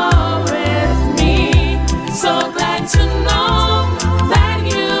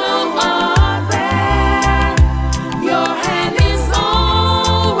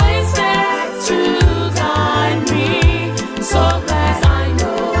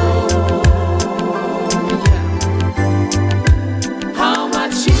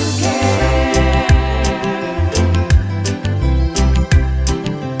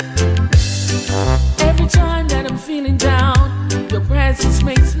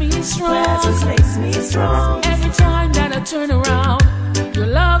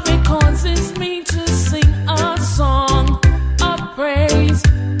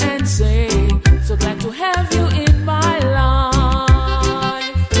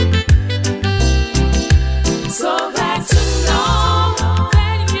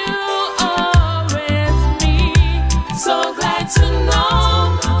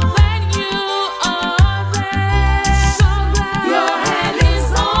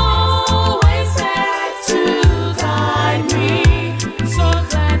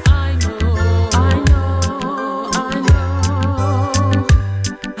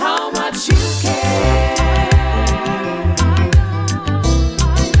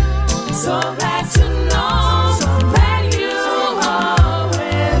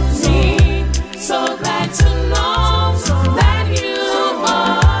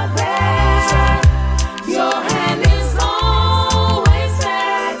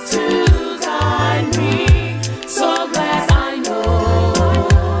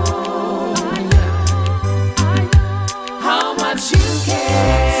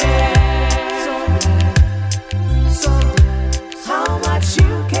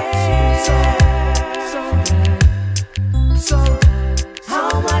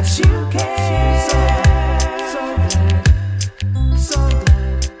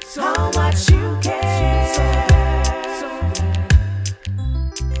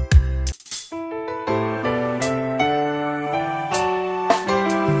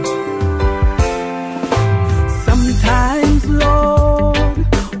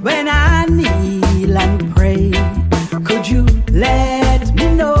let me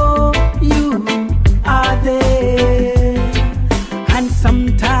know you are there. And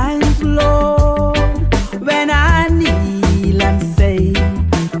sometimes, Lord, when I kneel and say,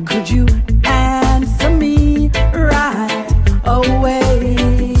 could you answer me right away?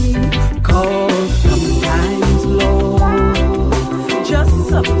 'Cause sometimes, Lord, just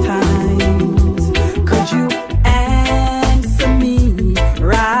sometimes, could you answer me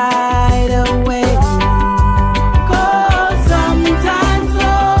right away? 'Cause sometimes,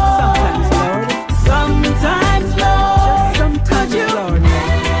 Lord, sometimes, Lord, could you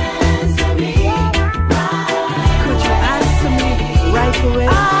answer me right? Could you answer me right away?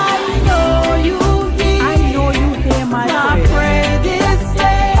 I know you hear my prayer this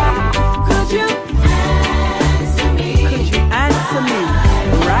day. Could you answer me? Could you answer me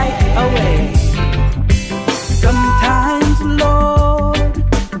right away? Sometimes, Lord,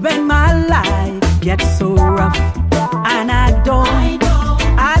 when my life gets so rough and I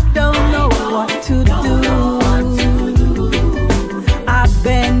don't know what to do, I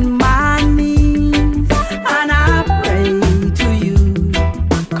bend my knees and I pray to you,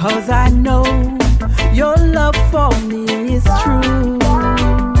 'cause I know your love for me is true.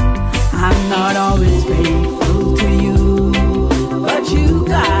 I'm not always faithful to you, but you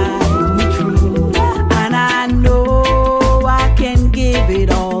guide me through, and I know I can give it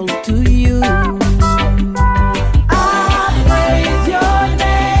all to you. I praise your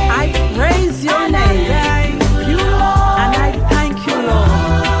name. I praise your name. You, Lord, and I thank you, Lord,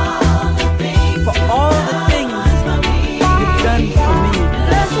 for all the things you've done for me.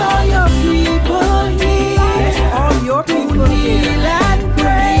 Bless all your people here. Bless all your people here. And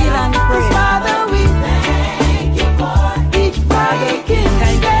pray and pray. Father, we thank you for each breaking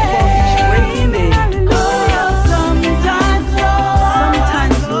day. Sometimes,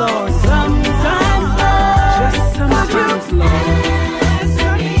 Lord, just sometimes, Lord,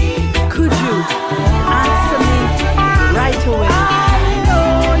 could you answer me right away?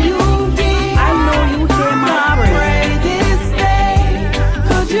 I know you hear my prayer this day.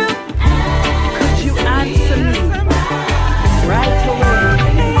 Could you answer me right away?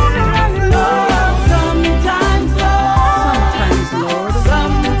 Sometimes, Lord,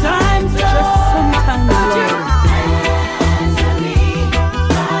 just sometimes, Lord,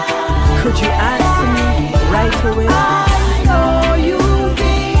 could you answer me right away? I know you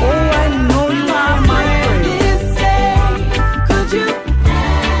hear my prayer this day. Could you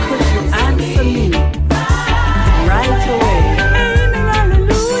answer me right away?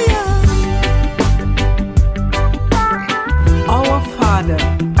 Hallelujah. Our Father,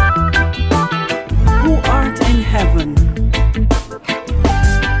 who art in heaven,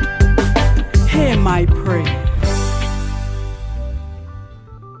 hear my prayer.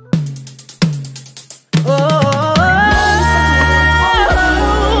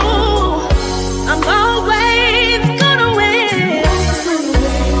 I'm always gonna win.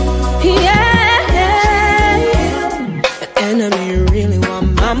 Yeah. The enemy really want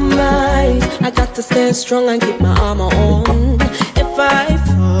my mind. I got to stand strong and keep my armor on. If I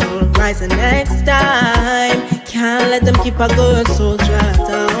fall, rise the next time. Can't let them keep a good soldier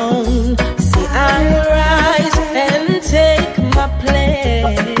down. See, I rise and take my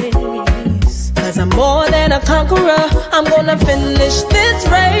place. 'Cause I'm more than a conqueror. I'm gonna finish this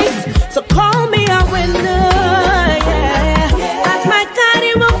race. So call me a winner, yeah. As my God,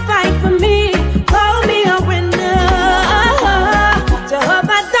 he will fight for me. Call me a winner.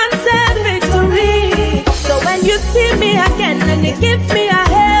 Jehovah done said victory. So when you see me again and you give me a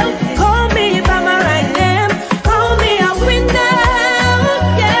help, call me by my right name. Call me a winner,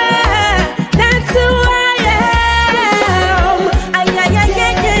 yeah. That's who I am.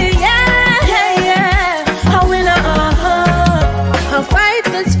 Yeah. A winner, I'll fight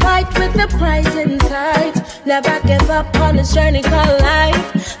this fight with the prize in sight. Never give up on this journey called life.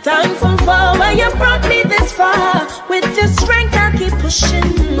 Thankful for where you brought me this far. With your strength I'll keep pushing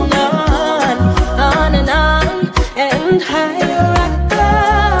on and higher I go.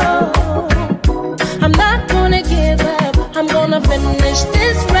 I'm not gonna give up. I'm gonna finish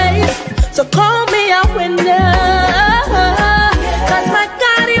this race. So call me a winner. 'Cause my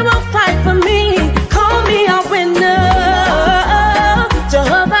God, he will fight for me. Call me a winner.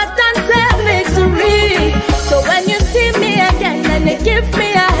 Jehovah done said victory. So when you see me again and you give me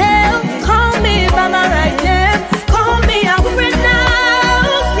a help, call me by my right name. Call me a winner.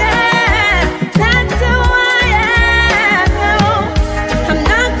 Yeah, that's who I am. I'm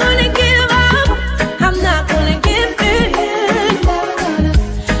not gonna give up. I'm not gonna give in.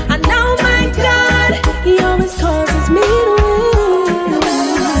 I know my God, he always causes me to win.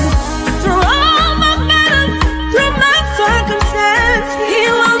 Through all my battles, through my circumstances,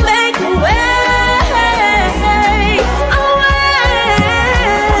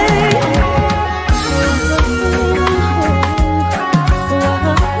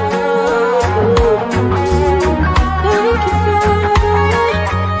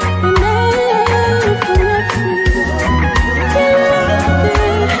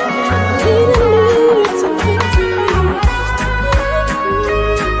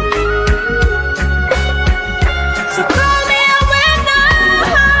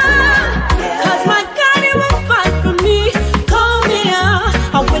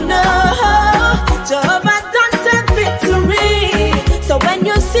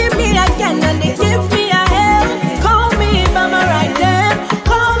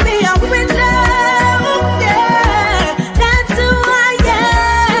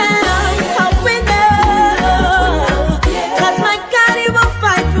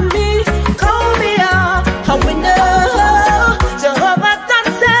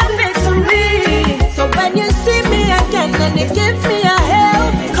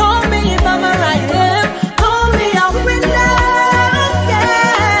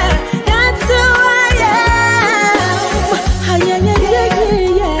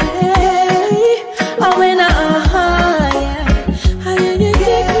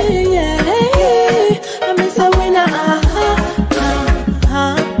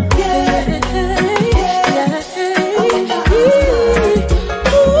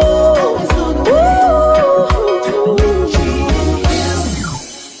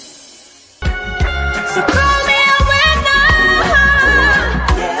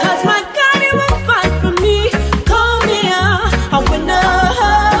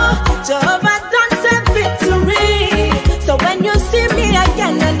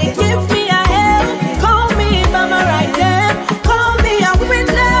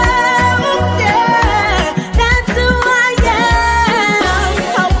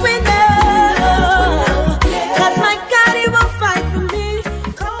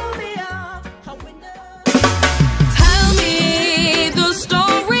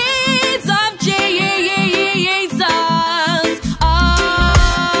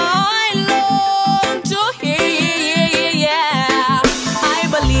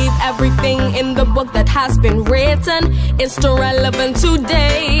 everything in the book that has been written is still relevant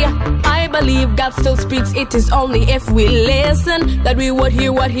today. I believe God still speaks, it is only if we listen that we would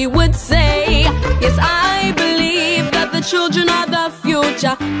hear what He would say. Yes, I believe that the children are the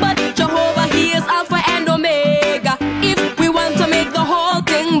future, but Jehovah, He is Alpha and Omega. If we want to make the whole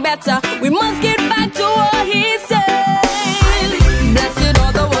thing better, we must get back to what He said. Blessed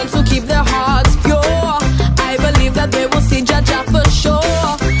are the ones who keep their hearts pure. I believe that they will see Jaja for sure.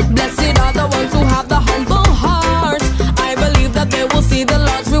 Blessed are the ones who have the humble heart. I believe that they will see the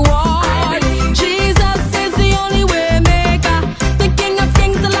Lord's reward. Jesus is the only way maker, the King of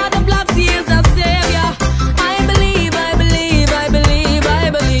Kings, the Lord of Lords, He is the Savior. I believe, I believe, I believe, I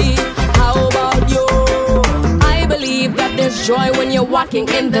believe. How about you? I believe that there's joy when you're walking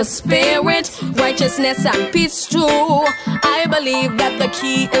in the Spirit, righteousness and peace too. I believe that the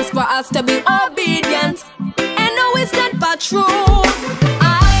key is for us to be obedient and always stand for true.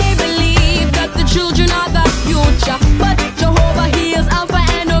 I believe that the children are the future, but Jehovah, He is Alpha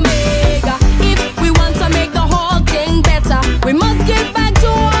and Omega. If we want to make the whole thing better, we must get back to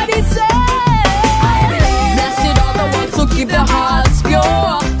what He said. Blessed are the ones who keep their hearts pure.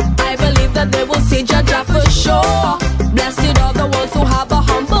 I believe that they will see Jaja for sure. Blessed are the ones who have a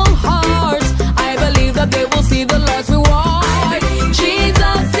humble heart. I believe that they will see the Lord's reward.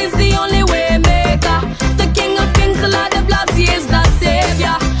 Jesus is the only way maker, the King of Kings, the Lord of Lords, He is the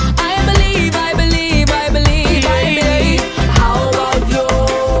Savior. I believe, I believe, I believe, I believe. How about you?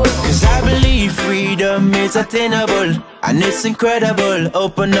 'Cause I believe freedom is attainable and it's incredible.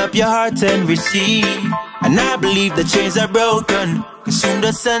 Open up your heart and receive. And I believe the chains are broken, 'cause whom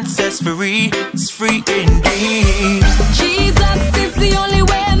the Son sets free is free indeed. Jesus is the only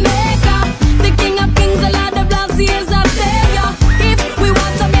way maker, the King of Kings, the Lord of Lords, He is our Savior. If we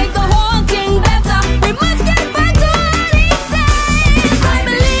want to make the whole thing better, we must get back to what He said. I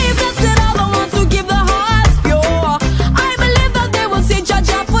believe blessed are the ones who give their hearts pure. I believe that they will see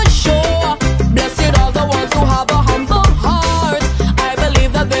Jaja for sure. Blessed are the ones who have a humble heart. I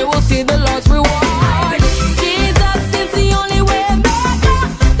believe that they will see the Lord's reward. Jesus is the only way maker,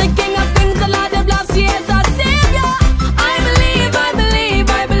 the King of Kings, the Lord of Lords, He is our Savior. I believe, I believe,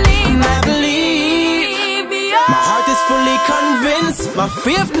 I believe, I believe. Yeah. My heart is fully convinced, my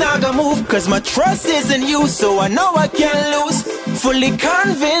faith not gonna move, 'cause my trust is in You, so I know I can't lose. Fully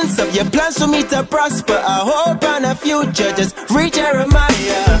convinced of Your plans for me to prosper, I hope on a future. Just read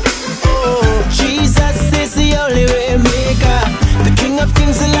Jeremiah. Oh, Jesus is the only way maker, the King of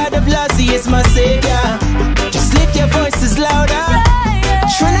Kings, the Lord of Lords, He is my Savior. Just lift your voices louder.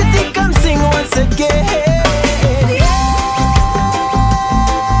 Trinity, come sing once again.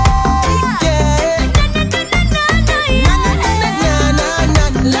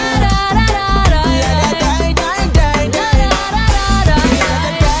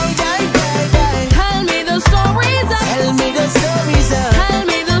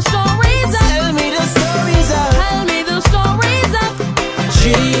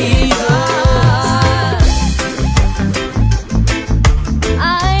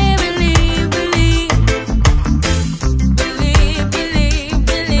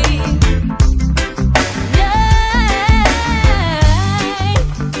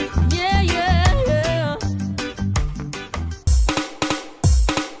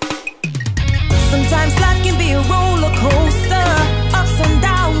 Sometimes life can be a roller coaster, ups and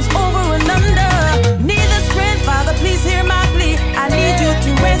downs, over and under. Need the strength, Father, please hear my plea. I need You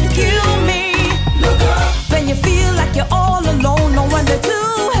to rescue me. Look up. When you feel like you're all alone, no one there to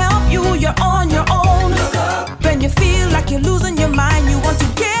help you, you're on your own. Look up. When you feel like you're losing your mind, you want to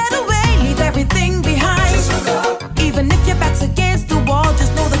get away, leave everything behind. Just look up. Even if your back's against the wall,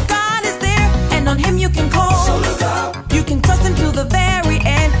 just know that God is there, and on Him you can call. So look up. You can trust Him till the very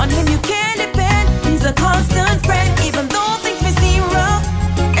end, on Him you can depend. He's a constant friend, even though things may seem rough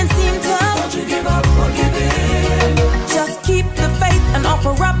and seem tough. Don't you give up or give in. Just keep the faith and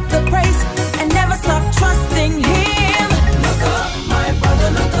offer up the praise, and never stop trusting Him. Look up, my brother,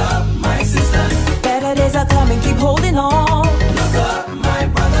 look up, my sister. Better days are coming, keep holding on. Look up, my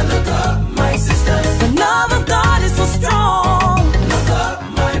brother, look up, my sister. The love of God is so strong. Look up,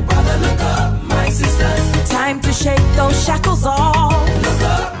 my brother, look up, my sister. Time to shake those shackles off. Look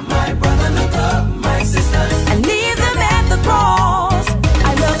up, my brother, look up, my sister, and leave them at the cross.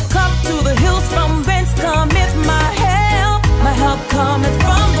 I look up to the hills from whence cometh my help. My help cometh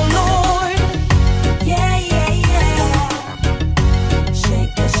from the Lord. Yeah, yeah, yeah.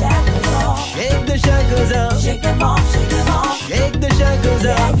 Shake the shackles off. Shake the shackles off. Shake them off, shake them off. Shake the shackles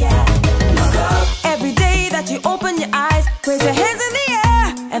off. Yeah, yeah. Look up. Every day that you open your eyes, raise your hands in the air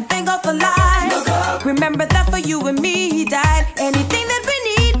and thank God for life. Look up. Remember that for you and me He died. Anything that we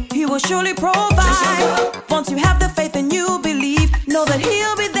need, He surely provide. Once you have the faith and you believe, know that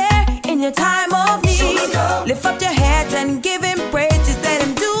He'll be there in your time of need. Lift up your heads and give Him praise. Just let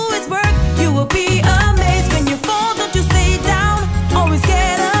Him do His work. You will be amazed. When you fall, don't you stay down. Always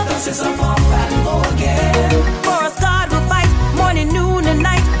get up. Don't say so far and go again. For us, God will fight morning, noon, and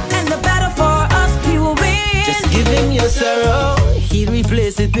night. And the battle for us, He will win. Just give Him your sorrow, He'll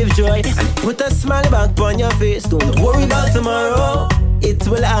replace it with joy, and put a smile back on your face. Don't worry about tomorrow, it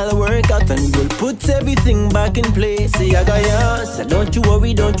will all work out, and He will put everything back in place. Say I got yours, so don't you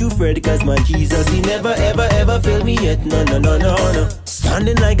worry, don't you fret, cause my Jesus, He never ever ever failed me yet. No, no, no, no, no.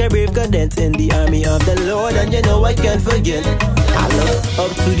 Standing like a brave cadet in the army of the Lord, and you know I can't forget. I look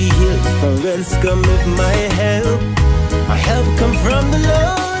up to the hills, from whence cometh my help. My help come from the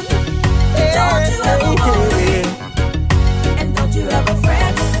Lord. Don't you ever worry, and don't you ever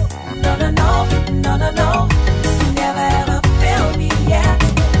fret. No, no, no, no, no, no. You never ever failed me yet.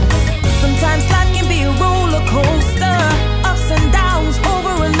 Sometimes life can be a roller coaster, ups and downs,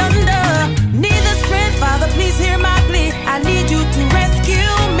 over and under. Need the strength, Father, please hear my plea. I need you to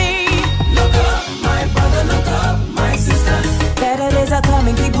rescue me. Look up, my brother, look up, my sister. Better days are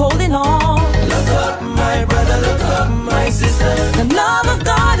coming, keep holding on. Look up, my brother, look up, my sister. The love of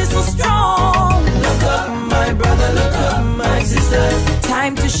God is so strong. Look up, my brother, look up, my sister.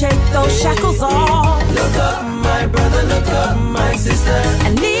 Time to shake those shackles off. Look up, my brother, look up, my sister.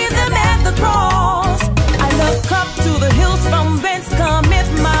 And leave them at the cross. I look up to the hills from whence cometh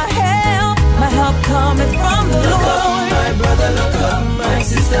my help. My help cometh from the Look Lord. up, my brother, look up, my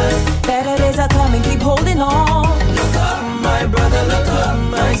sister. Better days are coming, keep holding on. Look up, my brother, look up,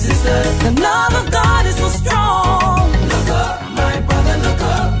 my sister. The love of God is so strong. Look up, my brother, look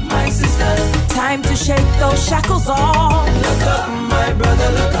up, my sister. Time to shake those shackles off. Look up, my brother,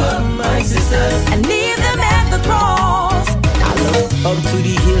 look up, my sister. And leave them at the cross. I look up to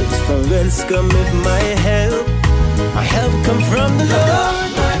the hills, from whence cometh my help. My help come from the Lord.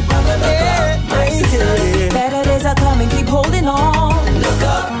 My brother, look up, my sister. Better days are coming, keep holding on. Look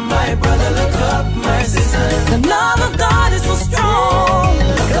up, my brother, look up, my sister. The love of God is so strong.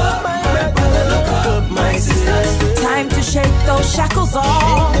 Look up, my brother, look up, my sister. Time to shake those shackles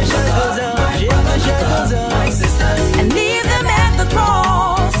off. Shake the shackles off, shake the shackles off, my sister. And leave them at the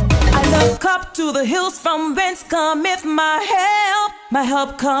cross. I look up to the hills from whence cometh my help. My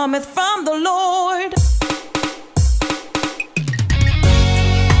help cometh from the Lord.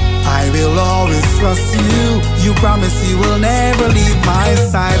 I will always trust you. You promise you will never leave my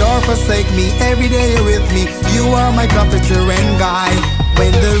side or forsake me. Every day you're with me. You are my comforter and guide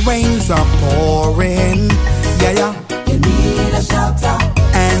when the rains are pouring. Yeah, yeah. You need a shelter,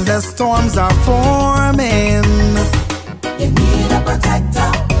 And the storms are forming. you need a protector.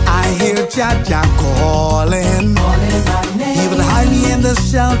 I hear Jah calling. Calling my name. He will hide me in the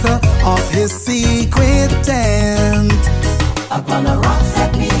shelter of His secret tent. Upon a rock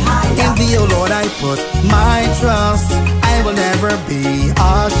set me higher. In Thee, O Lord, I put my trust. I will never be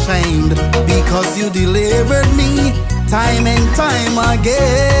ashamed, because You delivered me time and time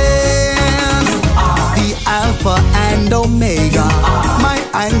again. You are the Alpha and Omega, my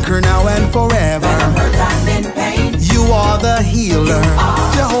anchor now and forever. when I'm hurt and in pain. You are the healer,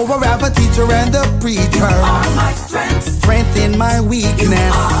 Jehovah Rapha, teacher and the preacher. You are my strength. Strength in my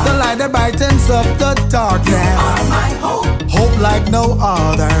weakness, the light that brightens up the darkness. You are my hope. Hope like no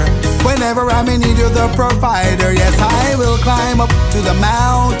other. Whenever I'm in need, You're the provider. Yes, I will climb up to the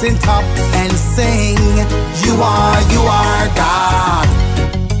mountain top and sing. You are God.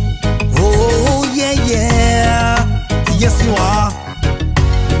 Oh, yeah, yeah. Yes, You are.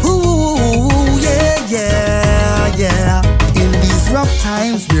 Ooh, yeah, yeah, yeah. In these rough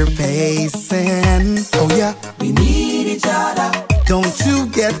times we're facing, oh yeah, We need each other. don't you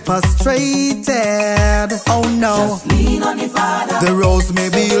get frustrated. Oh no, Just lean on the Father. the roads may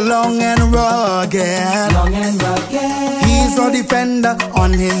be long and rugged. Long and rugged. He's our defender,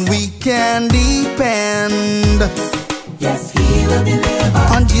 on Him we can depend. Yes, He will deliver.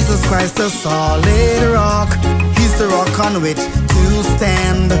 On Jesus Christ, the solid rock. He's the rock on which to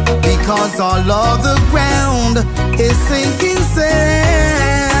stand, because all of the ground is sinking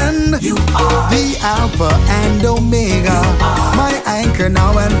sand. You are the Alpha and Omega, my anchor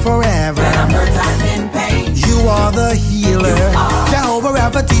now and forever. when I'm hurt and in pain. You are the healer, Jehovah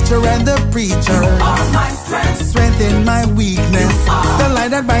Rapha, teacher and the preacher. You are my strength. Strength in my weakness, the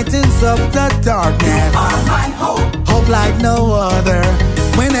light that brightens up the darkness. You are my hope. Hope like no other.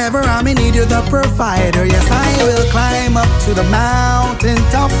 Whenever I'm in need, You're the provider. Yes, I will climb up to the mountain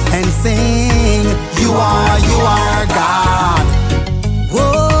top and sing. You are God.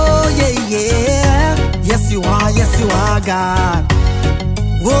 Whoa, yeah, yeah. Yes, You are God.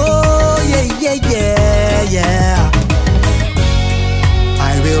 Whoa.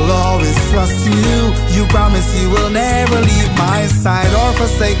 will always trust you. You promise you will never leave my side or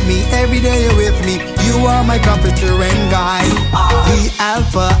forsake me. Every day you're with me. You are my comforter and guide. The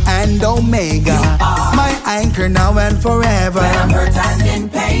Alpha and Omega, my anchor now and forever. When I'm hurt and in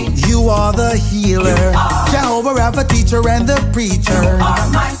pain, you are the healer. Jehovah Rapha, teacher and the preacher. You are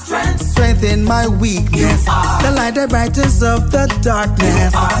my strength, strength in my weakness. The light that brightens of the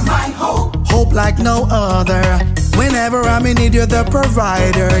darkness. You are my hope, hope like no other. Whenever I'm in need, you're the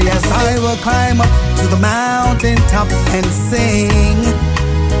provider. Yes, I will climb up to the mountain top and sing.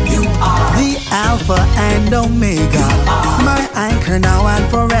 You are the Alpha and Omega, my anchor now and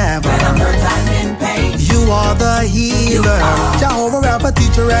forever. When I'm hurt and in pain, you are the healer. Jehovah Rapha,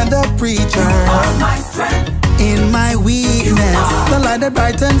 teacher and the preacher. You are my strength in my weakness. The light that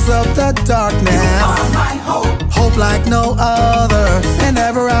brightens up the darkness. You are my hope, hope like no other.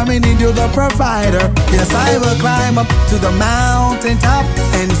 Whenever I'm in need, you're the provider. Yes, I will climb up to the mountain top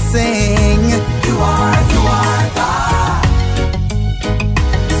and sing. You are God.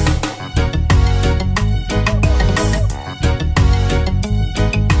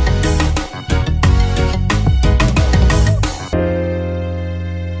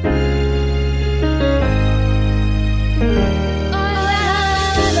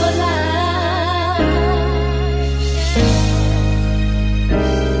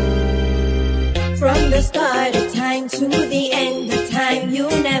 From the start of time to the end of time, you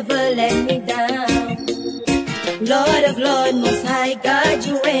never let me down. Lord of Lord, Most High God,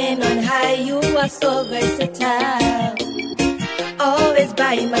 you reign on high. You are so versatile. Always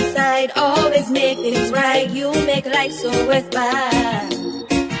by my side, always make things right. You make life so worthwhile.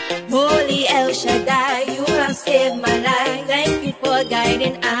 Holy El Shaddai, you have saved my life. Thank you for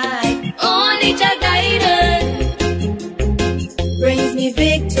guiding I. Only your guidance brings me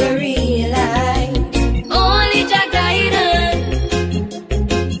victory life. Only your guidance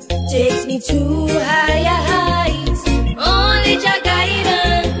takes me to higher heights. Only your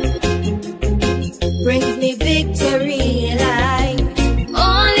guidance brings me victory life.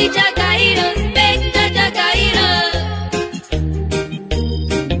 Only your guidance, beg your guidance.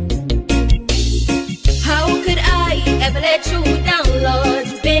 How could I ever let you down, Lord?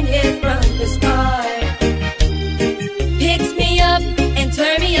 You've been here from the start. Picks me up and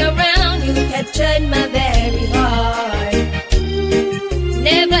turn me around. You captured my very heart.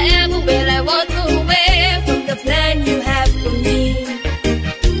 Never ever will I walk away from the plan you have for me.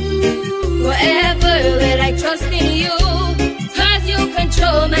 Forever will I trust in you, 'cause you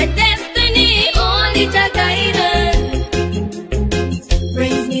control my destiny. Only your guidance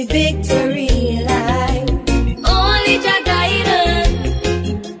brings me victory life. Only your guidance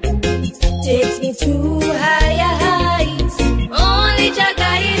takes me to higher heights. Only your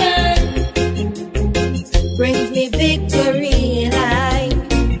guidance brings me victory life.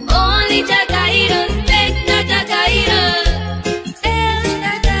 Only your guidance, beg your guidance. El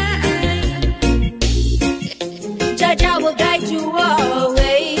Shaddai, Jaja will guide you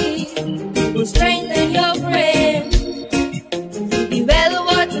always. Will strengthen your friend. Be well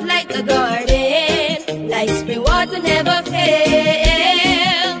watered like the garden, like spring water never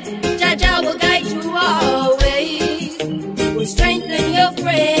fail. Jaja will guide you always. Will strengthen your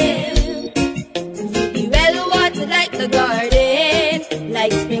friend. Be well watered like the garden,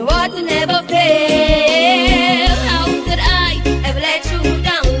 like spring water never fail. How could I ever let you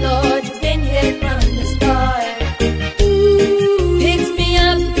down, Lord? You've been here from the start. Picks me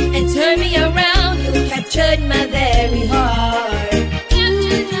up and turn me around. You captured my very heart.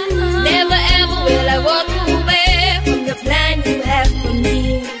 Never ever will I walk away from the plan you have for me.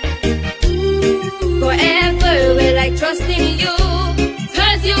 Forever will I trust in you,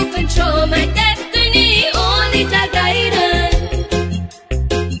 'cause you control my destiny. Only your guidance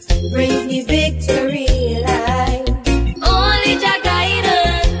brings me victory life. Only your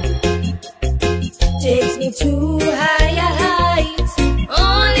guidance takes me to higher heights.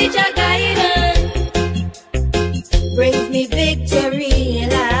 Only your guidance brings me victory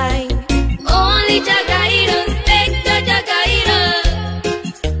life. Only your guidance, beg your guidance.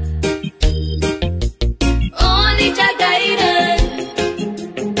 Only your guidance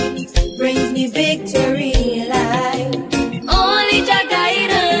brings me victory.